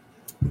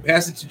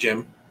 Pass it to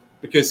Jim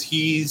because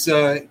he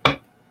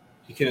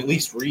can at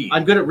least read.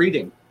 I'm good at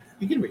reading.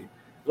 You can read.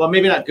 Well,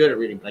 maybe not good at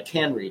reading, but I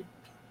can read.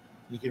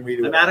 You can read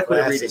it. I'm with adequate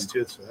at glasses, reading.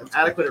 too, so that's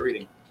Adequate at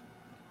reading.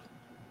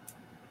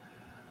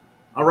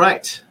 All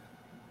right.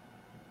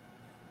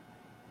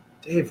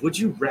 Dave, would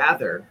you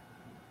rather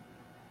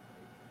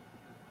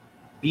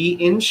Be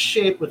in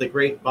shape with a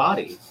great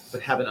body,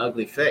 but have an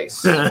ugly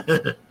face.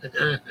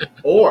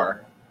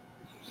 Or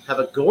have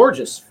a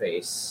gorgeous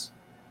face,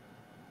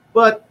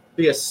 but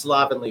be a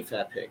slovenly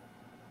fat pig.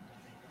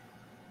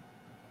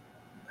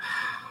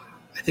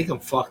 I think I'm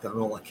fucked on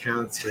all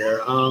accounts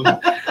here.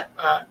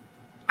 I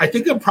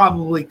think I'm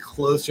probably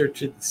closer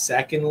to the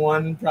second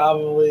one,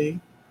 probably.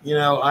 You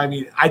know, I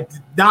mean,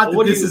 not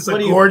that this is a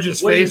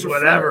gorgeous face,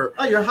 whatever.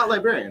 Oh, you're a hot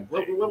librarian.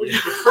 What would you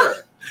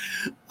prefer?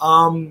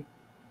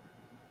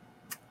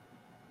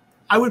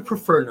 I would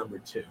prefer number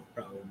 2,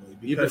 probably.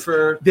 You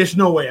prefer? There's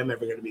no way I'm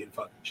ever going to be in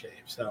fucking shape.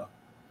 So,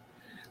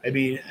 I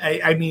mean,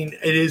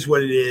 it is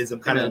what it is.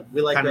 I'm kind of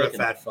a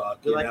fat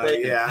fuck. We like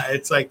bacon. Yeah,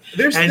 it's like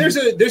there's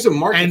a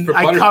market and for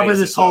I cover Butterface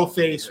this as whole well.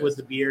 face with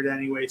the beard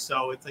anyway,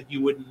 so it's like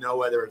you wouldn't know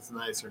whether it's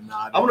nice or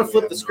not. I want to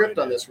flip the script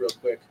on this real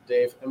quick,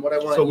 Dave. And what I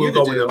want So we'll you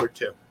go to with do, number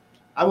 2.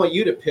 I want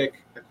you to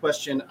pick a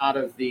question out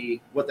of the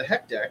What the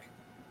Heck deck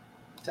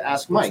to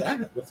ask Mike.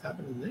 What's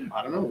happening there?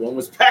 I don't know. One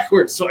was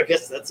backwards, so I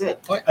guess that's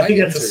it. I think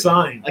that's a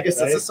sign. I guess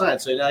that's a sign.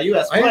 So now you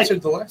ask I Mike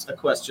answered the last a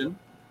question.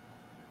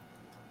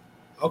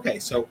 Okay,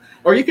 so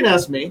or you can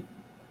ask me.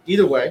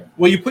 Either way.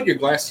 Well, you put your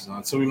glasses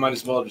on, so we might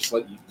as well just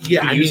let you.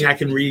 Yeah, I mean, I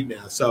can read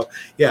now. So,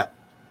 yeah.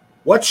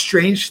 What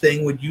strange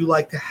thing would you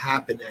like to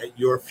happen at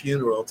your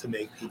funeral to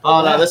make people Oh,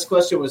 no, laugh? this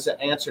question was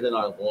answered in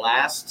our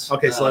last.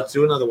 Okay, so let's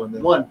do another one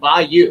then. One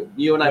by you.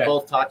 You and I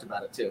both talked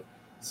about it too.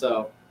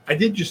 So I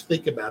did just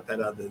think about that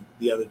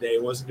the other day.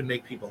 It wasn't to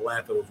make people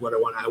laugh. It was what I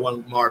want. I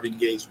want Marvin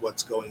Gaye's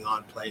 "What's Going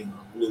On" playing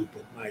on loop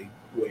at my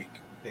wake,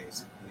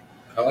 basically.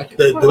 I like it.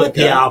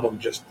 The album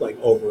just like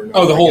over and over.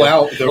 Oh, the whole again.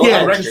 album.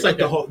 Yeah, record. just like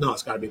the whole. No,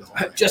 it's got to be the whole.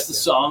 Record. just the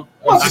song.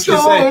 What's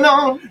going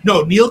on?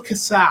 No, Neil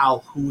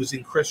Casal, who was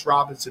in Chris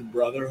Robinson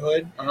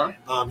Brotherhood.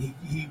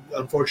 He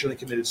unfortunately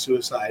committed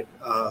suicide.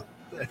 I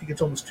think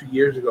it's almost 2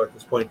 years ago at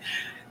this point.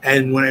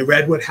 And when I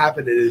read what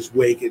happened at his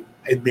wake,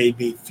 it made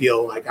me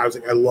feel like I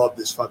love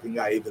this fucking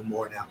guy even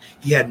more now.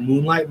 He had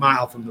Moonlight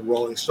Mile from the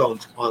Rolling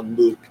Stones on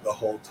loop the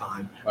whole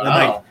time. Wow. And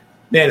I'm like,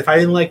 man, if I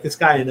didn't like this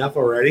guy enough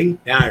already,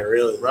 now I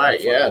really Right,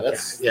 like yeah,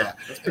 that's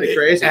pretty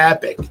crazy.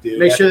 Epic, dude.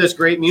 Make sure there's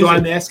great music. So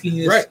I'm asking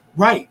you,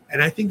 right,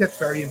 and I think that's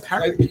very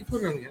imperative.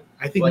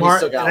 I think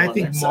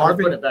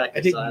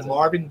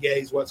Marvin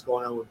Gaye's "What's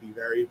Going On" would be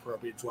very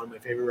appropriate. It's one of my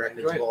favorite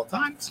records of all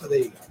time. So there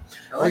you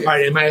go. All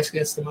right, am I asking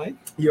this to Mike?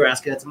 You're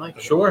asking it to Mike.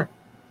 Sure.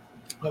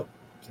 Oh,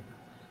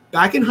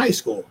 back in high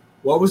school,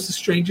 what was the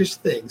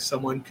strangest thing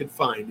someone could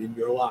find in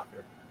your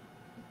locker?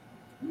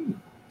 That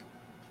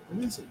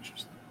is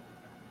interesting.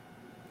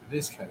 It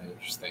is kind of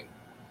interesting.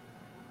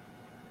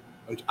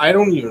 I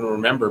don't even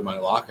remember my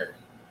locker.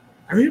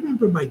 I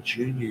remember my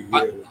junior year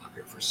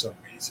locker for some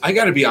reason. I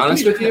got to be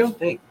honest with you.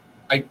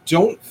 I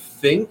don't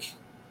think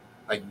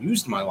I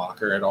used my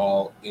locker at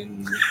all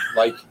in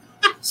like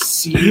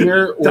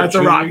senior or That's a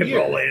junior rock and year.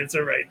 roll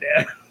answer right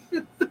there.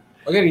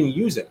 I didn't even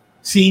use it.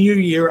 Senior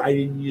year, I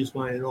didn't use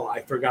mine at all.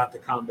 I forgot the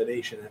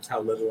combination. That's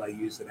how little I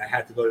used it. I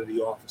had to go to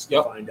the office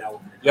to find out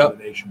what the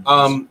combination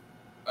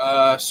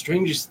was.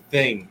 Strangest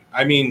thing.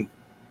 I mean,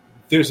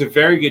 there's a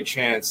very good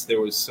chance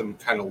there was some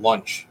kind of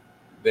lunch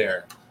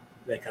there,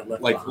 that got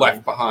left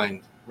left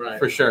behind, right?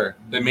 For sure.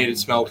 That made it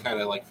smell kind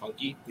of like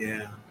funky, yeah,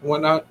 and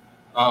whatnot.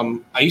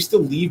 I used to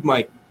leave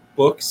my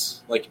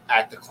books like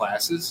at the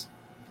classes,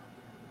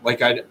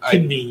 like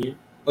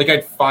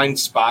I'd find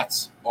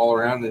spots all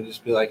around and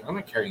just be like, I'm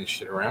not carrying this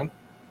shit around.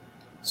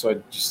 So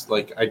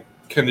I'd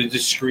kind of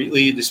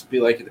discreetly just be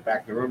like at the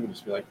back of the room and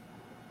just be like,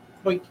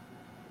 and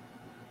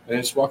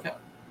then just walk out.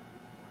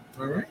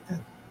 All right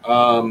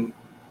then.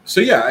 So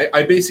yeah,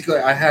 I basically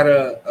had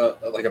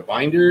a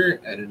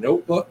binder and a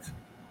notebook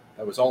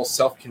that was all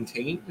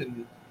self-contained,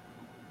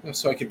 and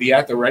so I could be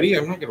at the ready.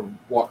 I'm not going to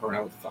walk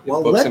around with fucking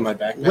books in my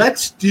backpack.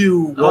 Let's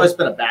do. I've always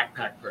been a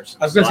backpack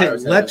person. I was going to so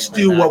say, let's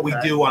everything in do my what we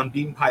backpack. do on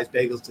Bean Pies,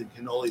 Bagels, and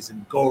Cannolis,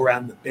 and go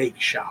around the bake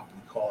shop.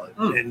 We call it.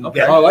 And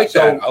okay. I like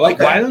that. I like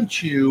why that.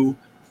 don't you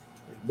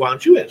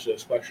answer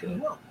this question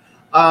as well?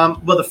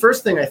 Well, the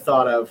first thing I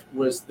thought of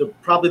was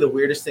probably the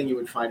weirdest thing you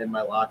would find in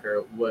my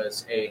locker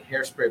was a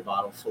hairspray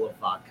bottle full of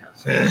vodka.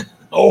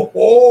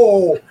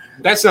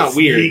 That's not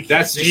weird.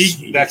 That's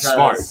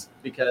smart.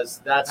 Because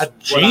that's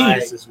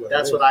genius is what it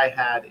that's is. what I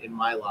had in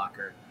my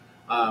locker.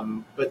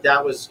 But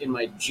that was in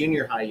my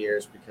junior high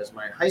years, because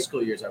my high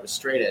school years I was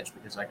straight edge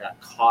because I got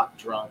caught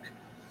drunk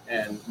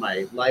and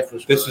my life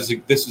was This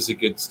was a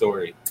good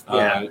story.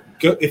 Yeah.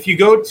 If you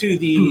go to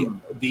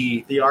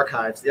the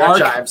archives,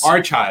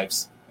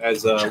 archives,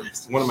 as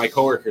one of my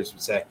coworkers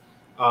would say,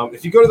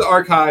 if you go to the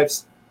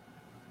archives,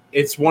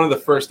 it's one of the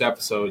first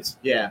episodes.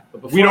 Yeah,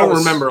 but we don't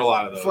remember a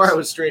lot of those. Before I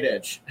was straight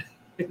edge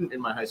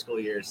in my high school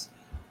years,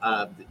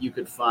 you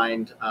could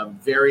find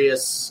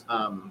various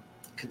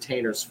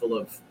containers full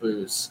of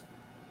booze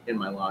in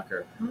my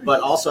locker.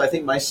 But also, I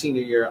think my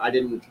senior year, I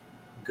didn't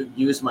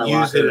use my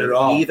locker it at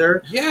all.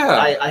 either.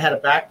 Yeah. I had a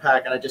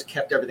backpack, and I just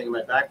kept everything in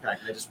my backpack,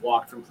 and I just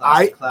walked from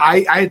class to class.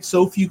 I had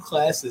so few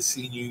classes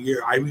senior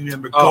year. I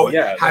remember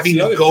having the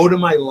to other go to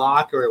my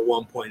locker at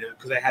one point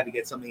because I had to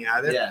get something out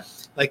of it. Yeah.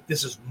 Like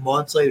this is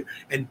months later,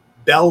 and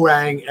Bell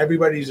rang.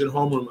 Everybody's in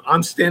homeroom.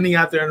 I'm standing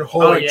out there in the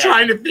hallway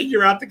trying to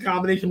figure out the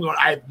combination. I'm going,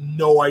 I have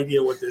no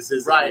idea what this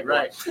is. Right, anymore.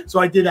 right. So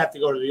I did have to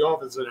go to the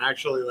office and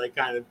actually like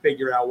kind of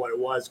figure out what it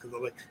was because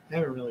I'm like, I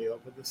haven't really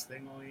opened this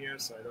thing all year,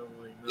 so I don't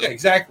really know. Yeah,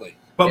 exactly.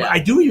 But I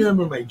do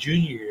remember my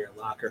junior year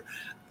locker.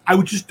 I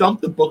would just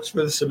dump the books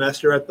for the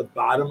semester at the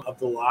bottom of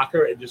the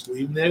locker and just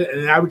leave them there.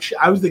 And I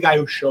was the guy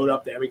who showed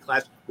up to every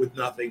class with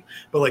nothing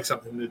but like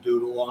something to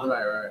doodle on.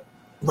 Right.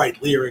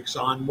 Write lyrics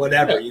on,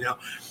 whatever, you know.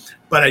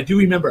 But I do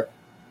remember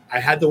I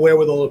had the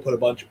wherewithal to put a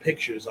bunch of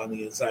pictures on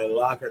the inside of the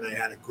locker, and I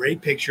had a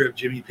great picture of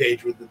Jimmy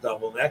Page with the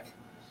double neck.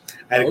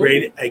 I had a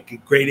great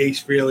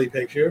Ace Frehley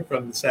picture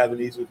from the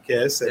 70s with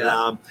Kiss, and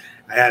I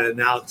had an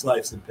Alex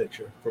Lifeson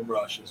picture from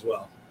Rush as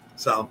well.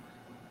 So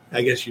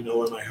I guess you know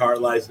where my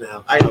heart lies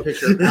now. I had a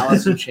picture of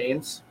Alice in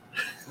Chains.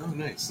 Oh,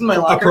 nice. In my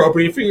locker.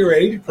 Appropriate for your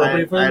age.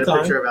 Appropriate for I had the a time.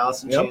 picture of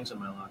Alice in Chains in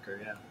my locker,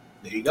 yeah.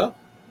 There you go.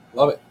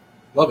 Love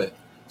it.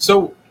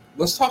 So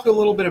let's talk a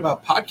little bit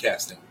about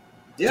podcasting,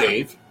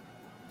 Dave.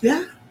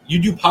 Yeah. You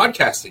do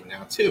podcasting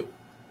now, too.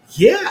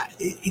 Yeah.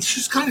 It's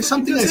just kind of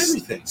something I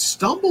everything.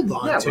 stumbled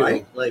on. Yeah,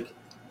 right? Like,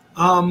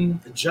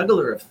 the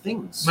juggler of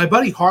things. My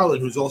buddy Harlan,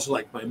 who's also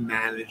like my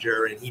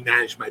manager, and he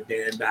managed my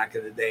band back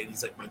in the day, and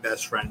he's like my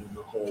best friend in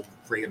the whole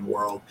freaking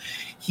world.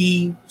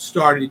 He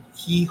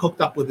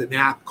hooked up with an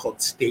app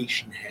called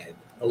Station Head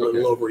a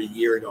little over a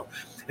year ago.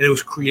 And it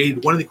was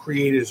created, one of the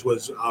creators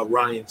was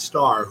Ryan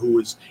Starr, who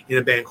was in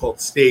a band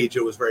called Stage.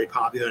 It was very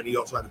popular, and he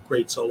also had a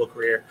great solo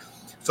career.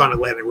 It's on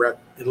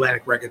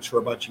Atlantic Records for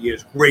a bunch of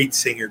years. Great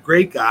singer,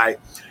 great guy.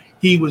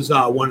 He was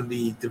one of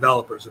the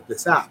developers of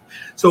this app.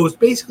 So it was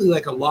basically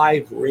like a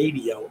live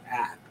radio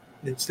app.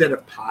 Instead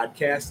of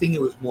podcasting,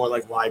 it was more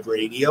like live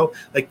radio.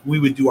 Like we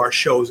would do our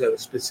shows at a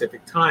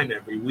specific time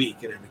every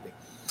week and everything.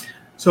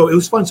 So it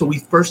was fun. So we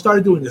first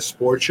started doing a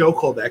sports show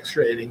called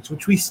Extra Innings,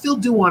 which we still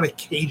do on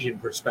occasion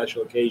for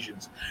special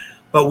occasions.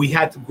 But we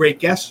had some great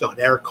guests on.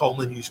 Eric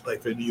Coleman, who used to play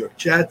for the New York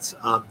Jets.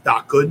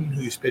 Doc Gooden,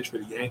 who used to pitch for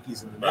the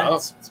Yankees and the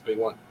Mets. It's a big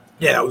one.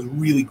 Yeah, that was a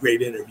really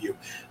great interview.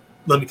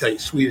 Let me tell you,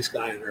 sweetest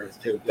guy on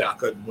earth, too. Doc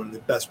Gooden, one of the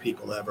best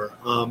people ever.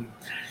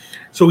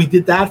 So we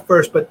did that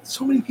first, but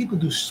so many people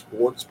do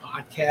sports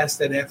podcasts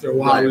that after a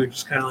while we were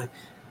just kind of like,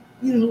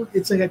 you know,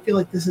 it's like I feel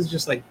like this is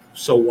just like,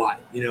 so what?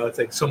 You know, it's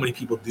like so many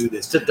people do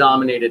this. It's a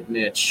dominated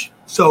niche.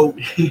 So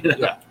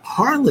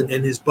Harlan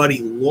and his buddy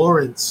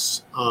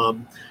Lawrence, our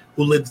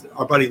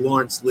buddy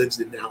Lawrence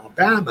lives in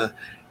Alabama.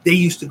 They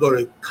used to go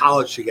to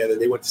college together.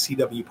 They went to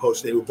CW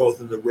Post. They were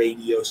both in the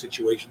radio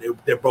situation.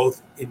 They're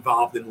both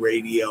involved in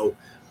radio.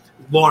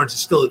 Lawrence is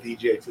still a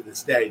DJ to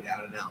this day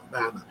down in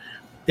Alabama.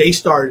 They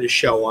started a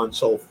show on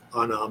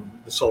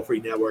the Soul Free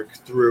Network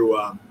through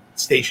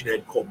Station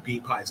Head called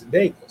Bean Pies and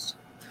Bagels.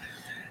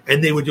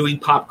 And they were doing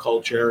pop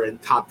culture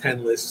and top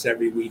 10 lists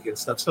every week and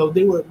stuff. So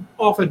they were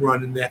off and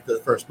running after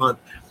the first month.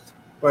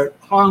 But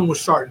Harlan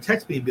was starting to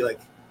text me and be like,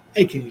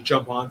 hey, can you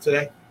jump on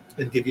today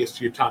and give us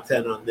your top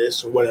 10 on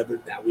this or whatever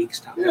that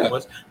week's top 10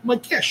 was? I'm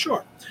like, yeah,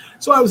 sure.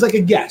 So I was like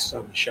a guest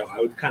on the show. I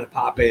would kind of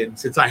pop in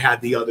since I had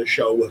the other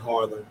show with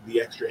Harlan,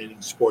 the Extra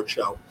Innings sports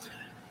show.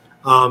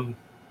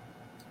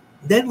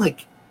 Then,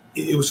 like,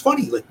 it was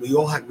funny. Like, we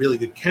all had really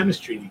good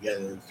chemistry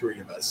together, the three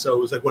of us. So it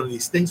was like one of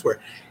these things where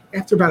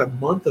after about a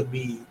month of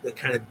me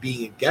kind of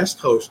being a guest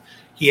host,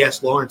 he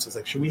asked Lawrence, I was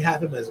like, should we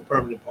have him as a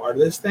permanent part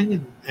of this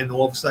thing? And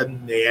all of a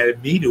sudden they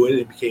added me to it, and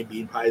it became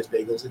Bean Pies,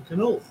 Bagels, and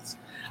Cannolis.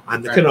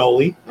 I'm the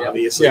cannoli,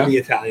 obviously, the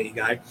Italian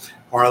guy.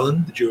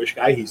 Harlan, the Jewish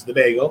guy, he's the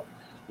bagel.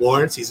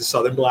 Lawrence, he's a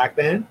Southern black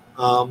man.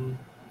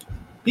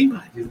 Bean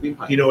pie. He's a bean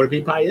pie. You know what a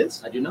bean pie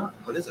is? I do not.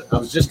 What is it? I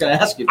was just going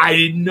to ask you. I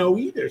didn't know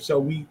either.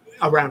 So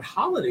around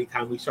holiday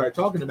time, we started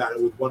talking about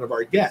it with one of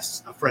our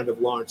guests, a friend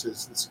of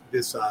Lawrence's,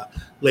 this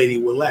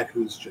lady, Willette,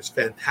 who's just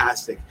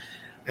fantastic.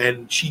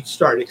 And she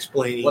started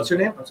explaining. What's her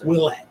name?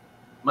 Willette.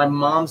 My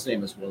mom's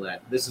name is Willette.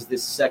 This is the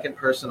second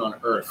person on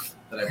earth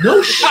that I've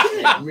No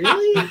shit.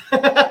 Really?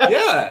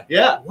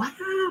 Yeah.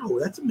 Wow,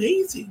 that's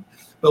amazing.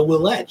 But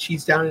Willette,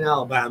 she's down in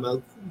Alabama,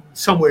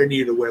 somewhere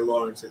near to where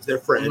Lawrence is. They're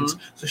friends.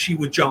 Mm-hmm. So she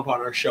would jump on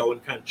our show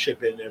and kind of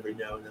chip in every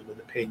now and then with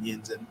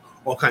opinions and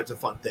all kinds of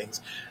fun things.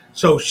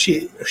 So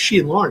she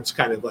and Lawrence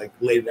kind of like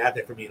laid it out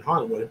there for me and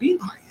Harlan what a bean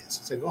pie is.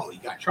 It's like, oh, you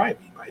got to try a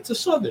bean pie. It's a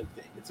Southern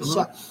thing.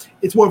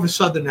 It's more of a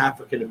Southern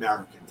African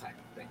American type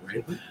of thing,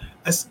 right?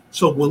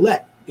 So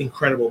Willette,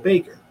 incredible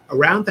baker.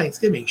 Around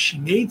Thanksgiving, she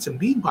made some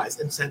bean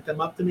pies and sent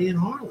them up to me and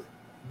Harlan,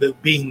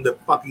 being the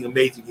fucking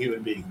amazing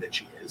human being that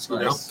she is, you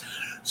know?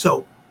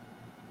 So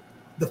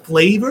the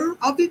flavor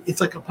of it,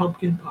 it's like a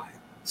pumpkin pie.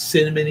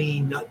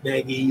 Cinnamony,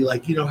 nutmeggy,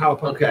 like, you know how a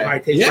pumpkin pie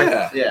tastes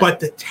like? Yeah. But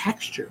the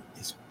texture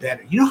is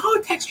better. You know how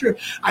a texture,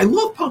 I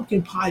love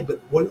pumpkin pie, but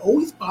what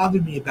always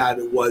bothered me about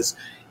it was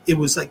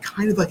like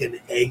kind of like an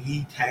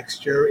eggy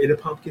texture in a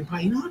pumpkin pie.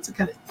 You know, it's a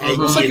kind of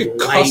eggy, it's like a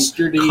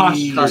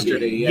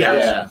custardy.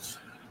 Yeah.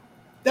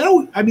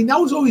 That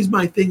was always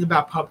my thing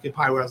about pumpkin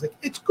pie, where I was like,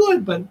 it's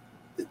good, but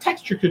the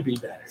texture could be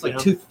better. It's like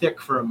too thick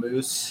for a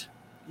mousse.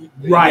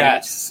 Right.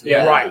 Yes.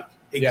 Yeah. Right.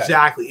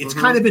 Exactly. It's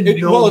kind of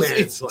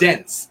it's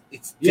dense.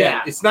 It's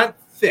dense. It's not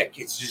thick.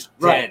 It's just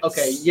Right. dense.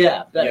 Okay.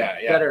 Yeah. Better.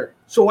 Yeah. Better.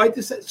 So I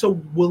decided. So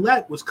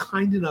Willette was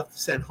kind enough to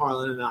send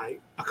Harlan and I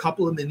a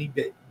couple of mini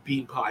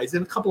bean pies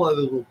and a couple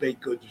other little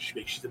baked goods she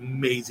makes. She's an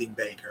amazing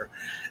baker,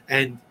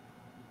 and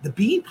the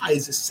bean pie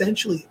is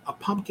essentially a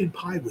pumpkin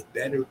pie with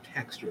better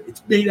texture.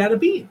 It's made out of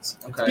beans.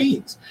 It's Okay.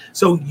 beans.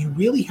 So you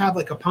really have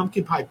like a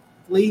pumpkin pie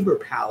flavor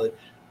palette,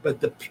 but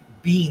the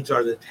beans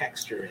are the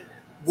texture in it.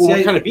 Well, See,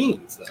 what kind of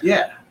beans? Though?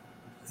 Yeah.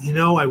 You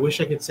know, I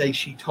wish I could say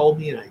she told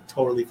me, and I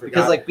totally forgot.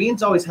 Because like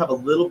beans always have a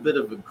little bit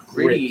of a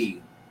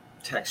gritty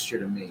texture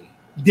to me.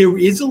 There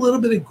is a little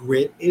bit of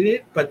grit in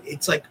it, but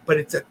it's a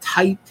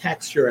tight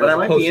texture. But as I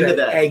might be opposed to into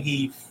that.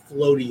 eggy,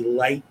 floaty,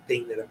 light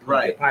thing that a pumpkin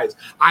Right. pie is.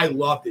 I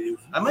loved it.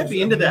 I might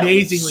be into that.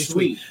 Amazingly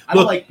sweet. sweet. I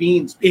don't Look, like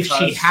beans. If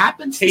she because-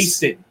 happens to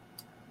Taste it.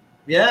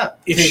 Yeah.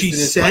 if she Tasting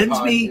is my sends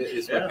pod- me,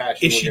 is my yeah. passion.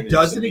 if We're she gonna do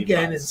does some it meat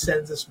again and pies.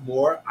 sends us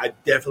more, I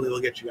definitely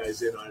will get you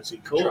guys in on it so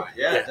you can Cool. try it.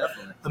 Yeah,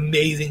 definitely.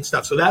 Amazing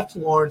stuff. So that's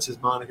Lawrence's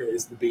moniker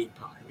is the bean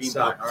pie. Bean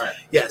So, pie. All right.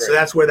 yeah, so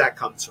that's where that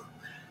comes from.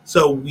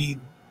 So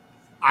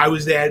I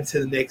was added to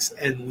the mix,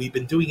 and we've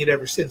been doing it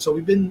ever since. So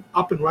we've been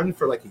up and running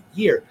for like a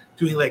year,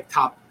 doing like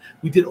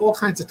we did all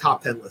kinds of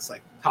top 10 lists,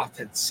 like top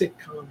 10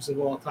 sitcoms of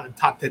all time,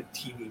 top 10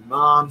 TV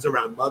moms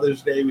around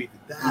Mother's Day. We did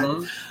that.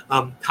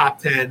 Mm-hmm. Top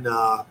 10,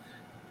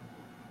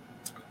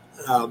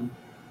 all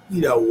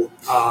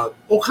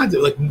kinds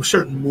of like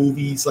certain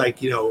movies, like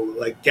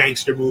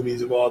gangster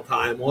movies of all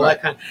time, all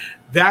that kind of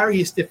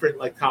various different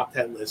like top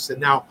 10 lists. And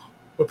now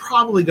we're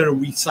probably going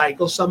to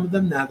recycle some of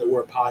them now that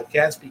we're a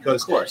podcast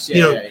because, Of course.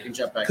 you know, Yeah. You can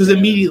jump back. because to that.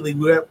 immediately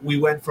we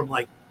went from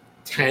like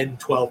 10,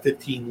 12,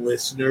 15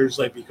 listeners,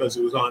 like because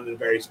it was on at a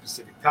very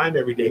specific time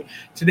every day,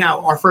 to now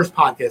our first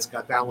podcast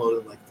got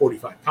downloaded like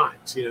 45 times,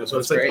 so That's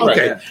it's like, great.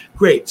 okay, Right,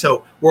 great.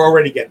 So we're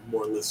already getting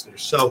more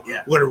listeners. So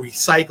Yeah. we're going to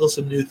recycle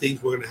some new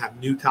things. We're going to have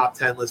new top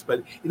 10 lists,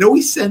 but it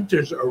always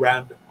centers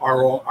around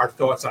our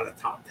thoughts on a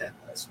top 10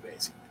 list,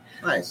 basically.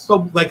 Nice.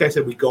 So like I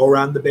said, we go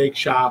around the bake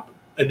shop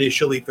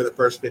initially for the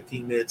first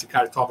 15 minutes and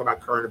kind of talk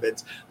about current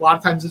events. A lot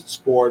of times it's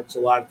sports. A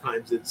lot of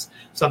times it's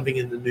something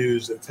in the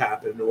news that's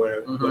happened or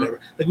whatever. Mhm. Whatever.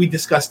 Like we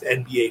discussed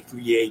NBA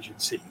free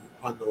agency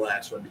on the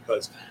last one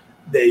because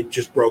they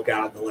just broke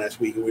out in the last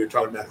week and we were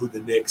talking about who the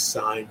Knicks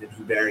signed and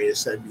who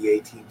various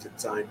NBA teams had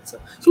signed and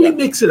stuff. So we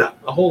mix it up,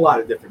 a whole lot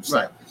of different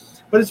stuff.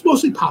 But it's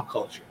mostly pop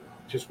culture,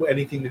 just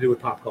anything to do with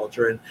pop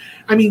culture. And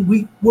I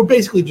mean, we're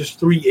basically just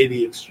three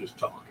idiots just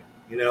talking.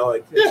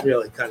 It's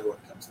really kind of what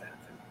it comes down to.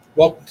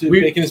 Welcome to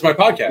Bacon is my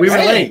podcast. We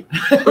relate.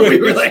 We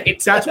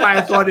relate. That's why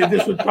I thought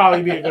this would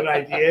probably be a good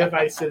idea if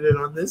I sit in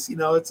on this.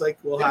 It's like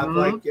we'll have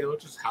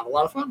just have a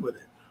lot of fun with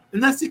it,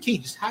 and that's the key.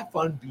 Just have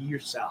fun, be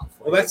yourself.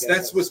 Well,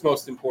 that's what's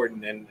most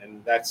important,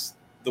 and that's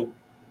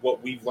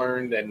what we've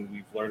learned, and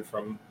we've learned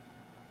from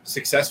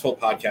successful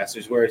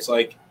podcasters, where it's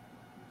like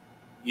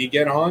you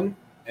get on,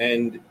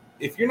 and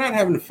if you're not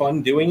having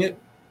fun doing it,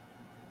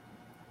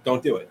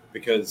 don't do it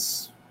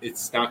because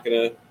it's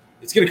gonna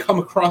come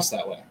across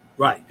that way.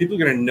 Right. People are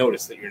going to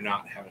notice that you're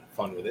not having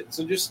fun with it.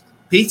 So just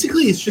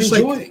basically, it's just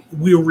enjoy. like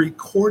we're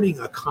recording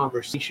a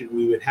conversation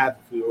we would have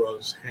if we were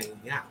always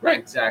hanging out. Right.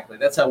 Exactly.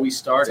 That's how we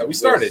started. That's how we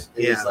started.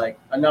 It was like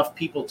enough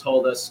people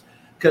told us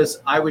because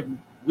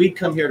we'd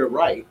come here to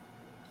write.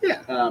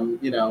 Yeah.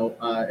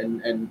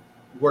 And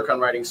work on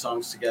writing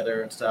songs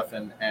together and stuff.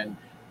 And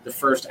the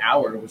first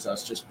hour was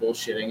us just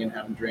bullshitting and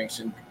having drinks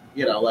and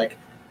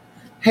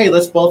hey,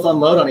 let's both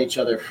unload on each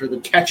other for the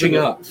catching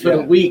up for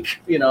the week.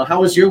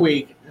 How was your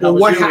week? Well,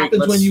 what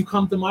happens when you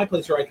come to my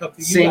place or I come to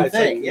you Same guys?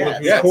 thing, Like, yeah.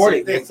 we're Yeah, recording.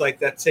 same thing. It's like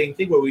that same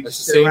thing where we That's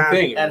just the sit same around.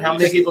 thing. And how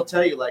many people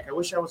tell you I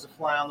wish I was a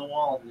fly on the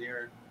wall in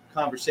your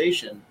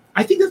conversation?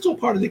 I think that's all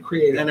part of the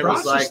creative And it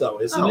process, was like, though,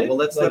 isn't oh, it? well,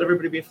 let's Like, let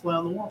everybody be a fly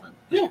on the wall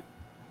then.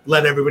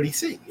 let everybody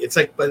sing. It's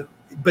like, but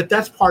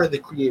that's part of the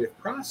creative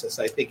process.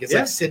 I think it's Yeah.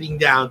 like sitting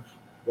down.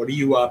 What are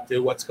you up to?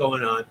 What's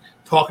going on?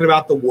 Talking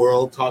about the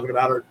world, talking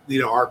about our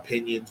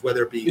opinions,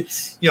 whether it be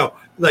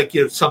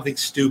something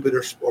stupid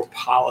or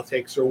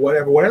politics or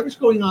whatever's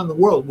going on in the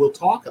world, we'll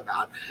talk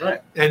about. Right.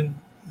 And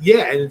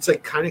it's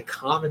like kind of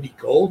comedy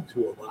gold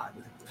to a lot.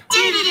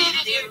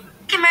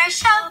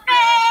 Commercial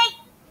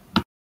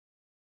break.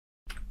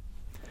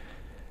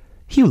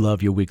 You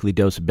love your weekly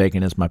dose of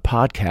bacon as my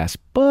podcast,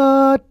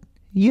 but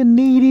you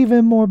need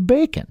even more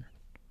bacon.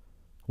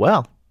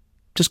 Well,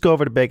 just go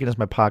over to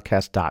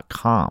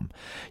baconismypodcast.com.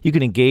 You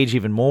can engage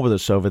even more with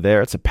us over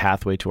there. It's a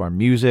pathway to our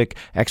music,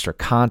 extra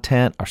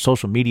content, our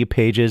social media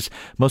pages.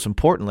 Most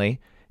importantly,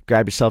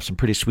 grab yourself some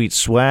pretty sweet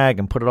swag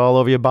and put it all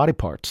over your body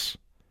parts.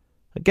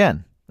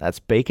 Again, that's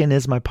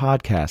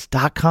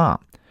baconismypodcast.com.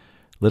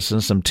 Listen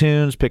to some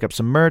tunes, pick up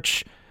some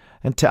merch,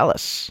 and tell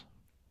us,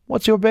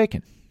 what's your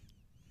bacon?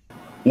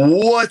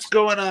 What's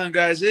going on,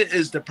 guys? It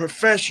is the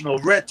professional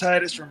Rhett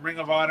Titus from Ring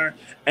of Honor,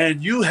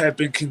 and you have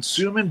been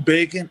consuming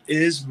Bacon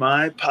is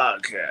my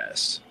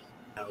podcast.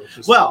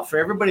 Well, for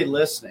everybody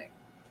listening,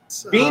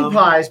 bean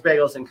pies,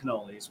 bagels, and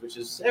cannolis, which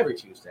is every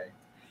Tuesday.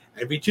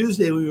 Every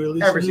Tuesday we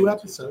release Every a new single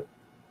episode.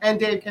 And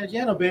Dave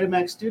Caggiano,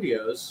 Betamax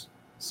Studios,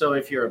 So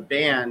if you're a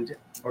band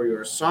or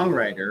you're a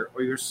songwriter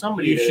or you're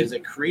somebody You that should is a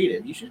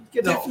creative, you should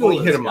get Definitely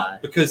hit him guy.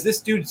 up because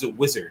this dude's a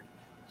wizard.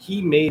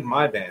 He made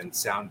my band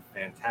sound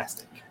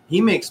fantastic.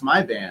 He makes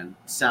my band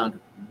sound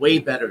way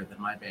better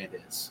than my band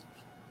is.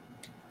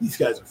 These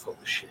guys are full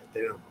of shit.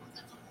 They don't.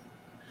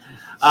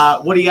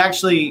 What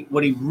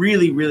he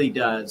really, really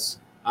does,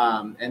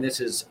 and this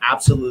is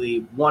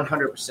absolutely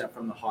 100%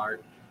 from the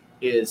heart,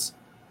 is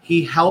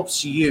he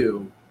helps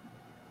you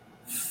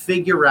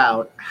figure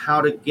out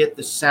how to get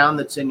the sound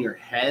that's in your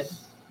head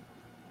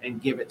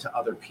and give it to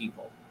other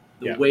people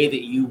the way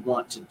that you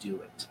want to do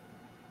it.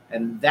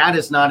 And that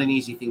is not an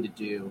easy thing to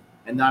do,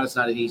 and that is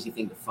not an easy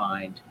thing to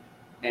find.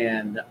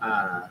 And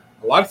a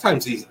lot of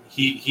times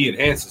he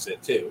enhances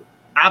it too.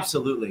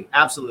 Absolutely.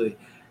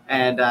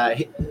 And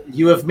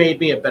you have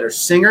made me a better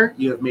singer.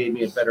 You have made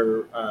me a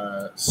better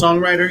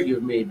songwriter. You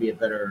have made me a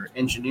better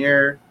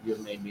engineer. You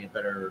have made me a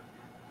better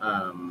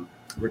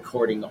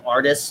recording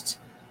artist.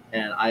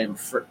 And I am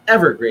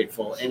forever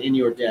grateful and in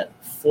your debt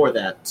for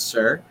that,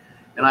 sir.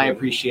 And I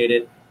appreciate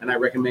it. And I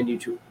recommend you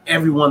to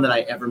everyone that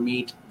I ever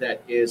meet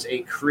that is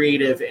a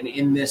creative and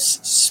in this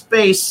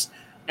space.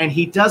 And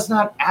he does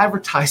not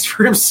advertise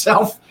for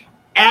himself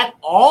at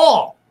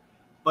all.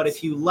 But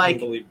if you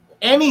like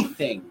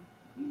anything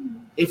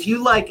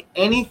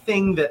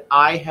that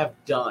I have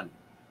done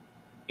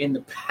in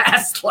the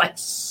past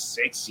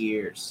 6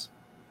 years,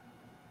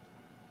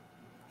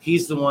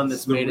 he's the one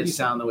that's made it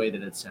sound the way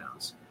that it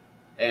sounds.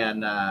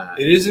 And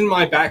it is in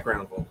my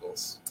background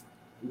vocals,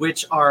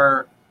 which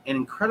are an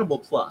incredible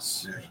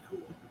plus. Very cool.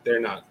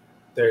 They're not.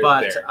 They're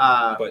But there.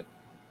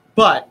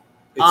 but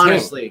It's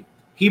honestly,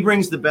 he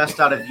brings the best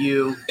out of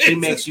you. He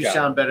It's makes this you guy.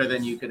 sound better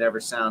than you could ever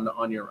sound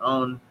on your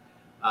own.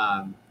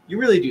 You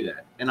really do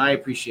that, and I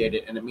appreciate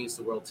it, and it means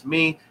the world to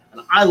me. And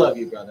I love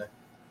you, brother.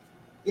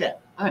 Yeah,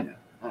 I know.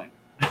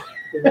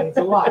 It means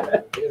a lot.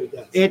 It really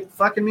does. It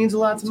fucking means a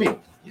lot to me.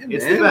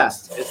 It's man. the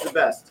best. It's the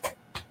best.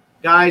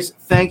 Guys,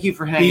 thank you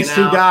for hanging These out.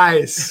 two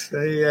guys.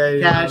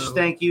 Cash,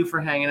 thank you for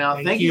hanging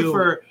out. Thank you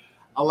for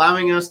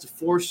allowing us to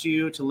force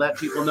you to let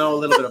people know a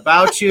little bit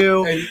about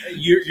you. And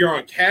you're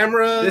on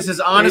camera. This is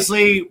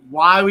honestly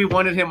why we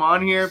wanted him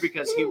on here,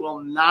 because he will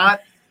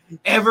not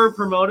ever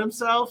promote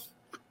himself.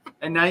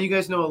 And now you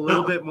guys know a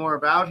little bit more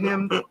about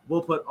him.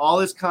 We'll put all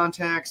his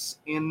contacts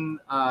in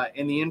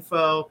the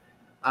info.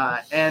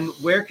 And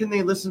where can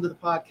they listen to the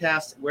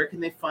podcast? Where can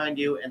they find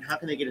you? And how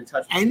can they get in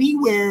touch with you?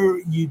 Anywhere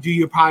you do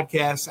your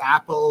podcast,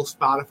 Apple,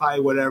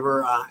 Spotify,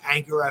 whatever,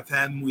 Anchor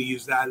FM, we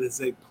use that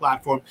as a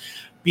platform.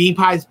 Bean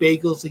Pies,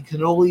 Bagels, and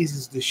Cannolis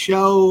is the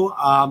show.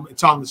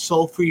 It's on the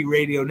Soul Free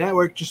Radio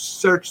Network. Just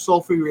search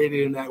Soul Free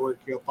Radio Network.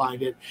 You'll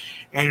find it.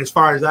 And as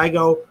far as I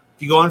go,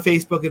 if you go on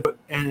Facebook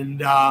and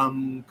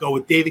go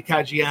with David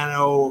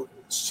Caggiano,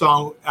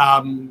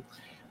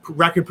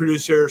 record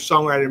producer,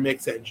 songwriter,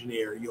 mix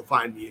engineer, you'll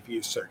find me if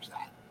you search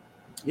that.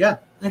 Yeah.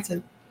 That's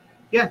it.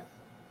 Yeah.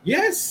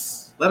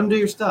 Yes. Let him do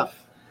your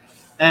stuff.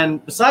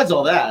 And besides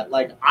all that,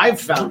 I've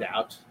found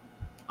out,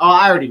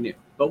 I already knew,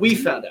 but we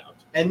found out,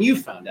 and you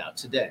found out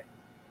today,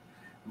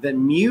 that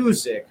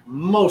music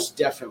most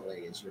definitely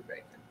is your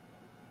bacon.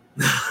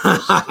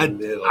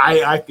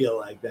 I feel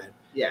like that.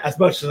 Yeah. As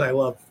much as I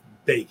love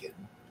bacon.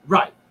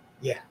 Right.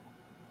 Yeah.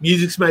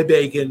 Music's my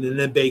bacon, and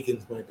then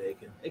bacon's my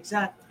bacon.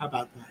 Exactly. How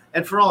about that?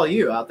 And for all of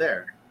you out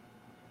there,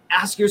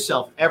 ask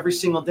yourself every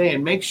single day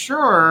and make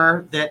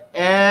sure that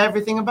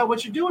everything about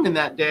what you're doing in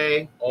that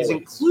day Always. is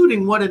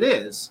including what it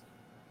is.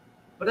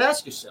 But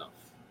ask yourself,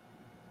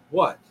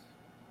 What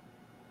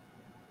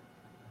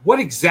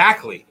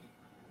exactly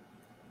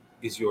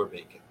is your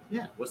bacon?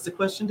 yeah, what's the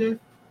question, Dave?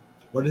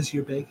 What is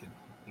your bacon?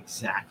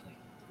 Exactly.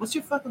 What's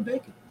your fucking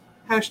bacon?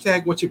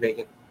 Hashtag what's your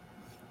bacon?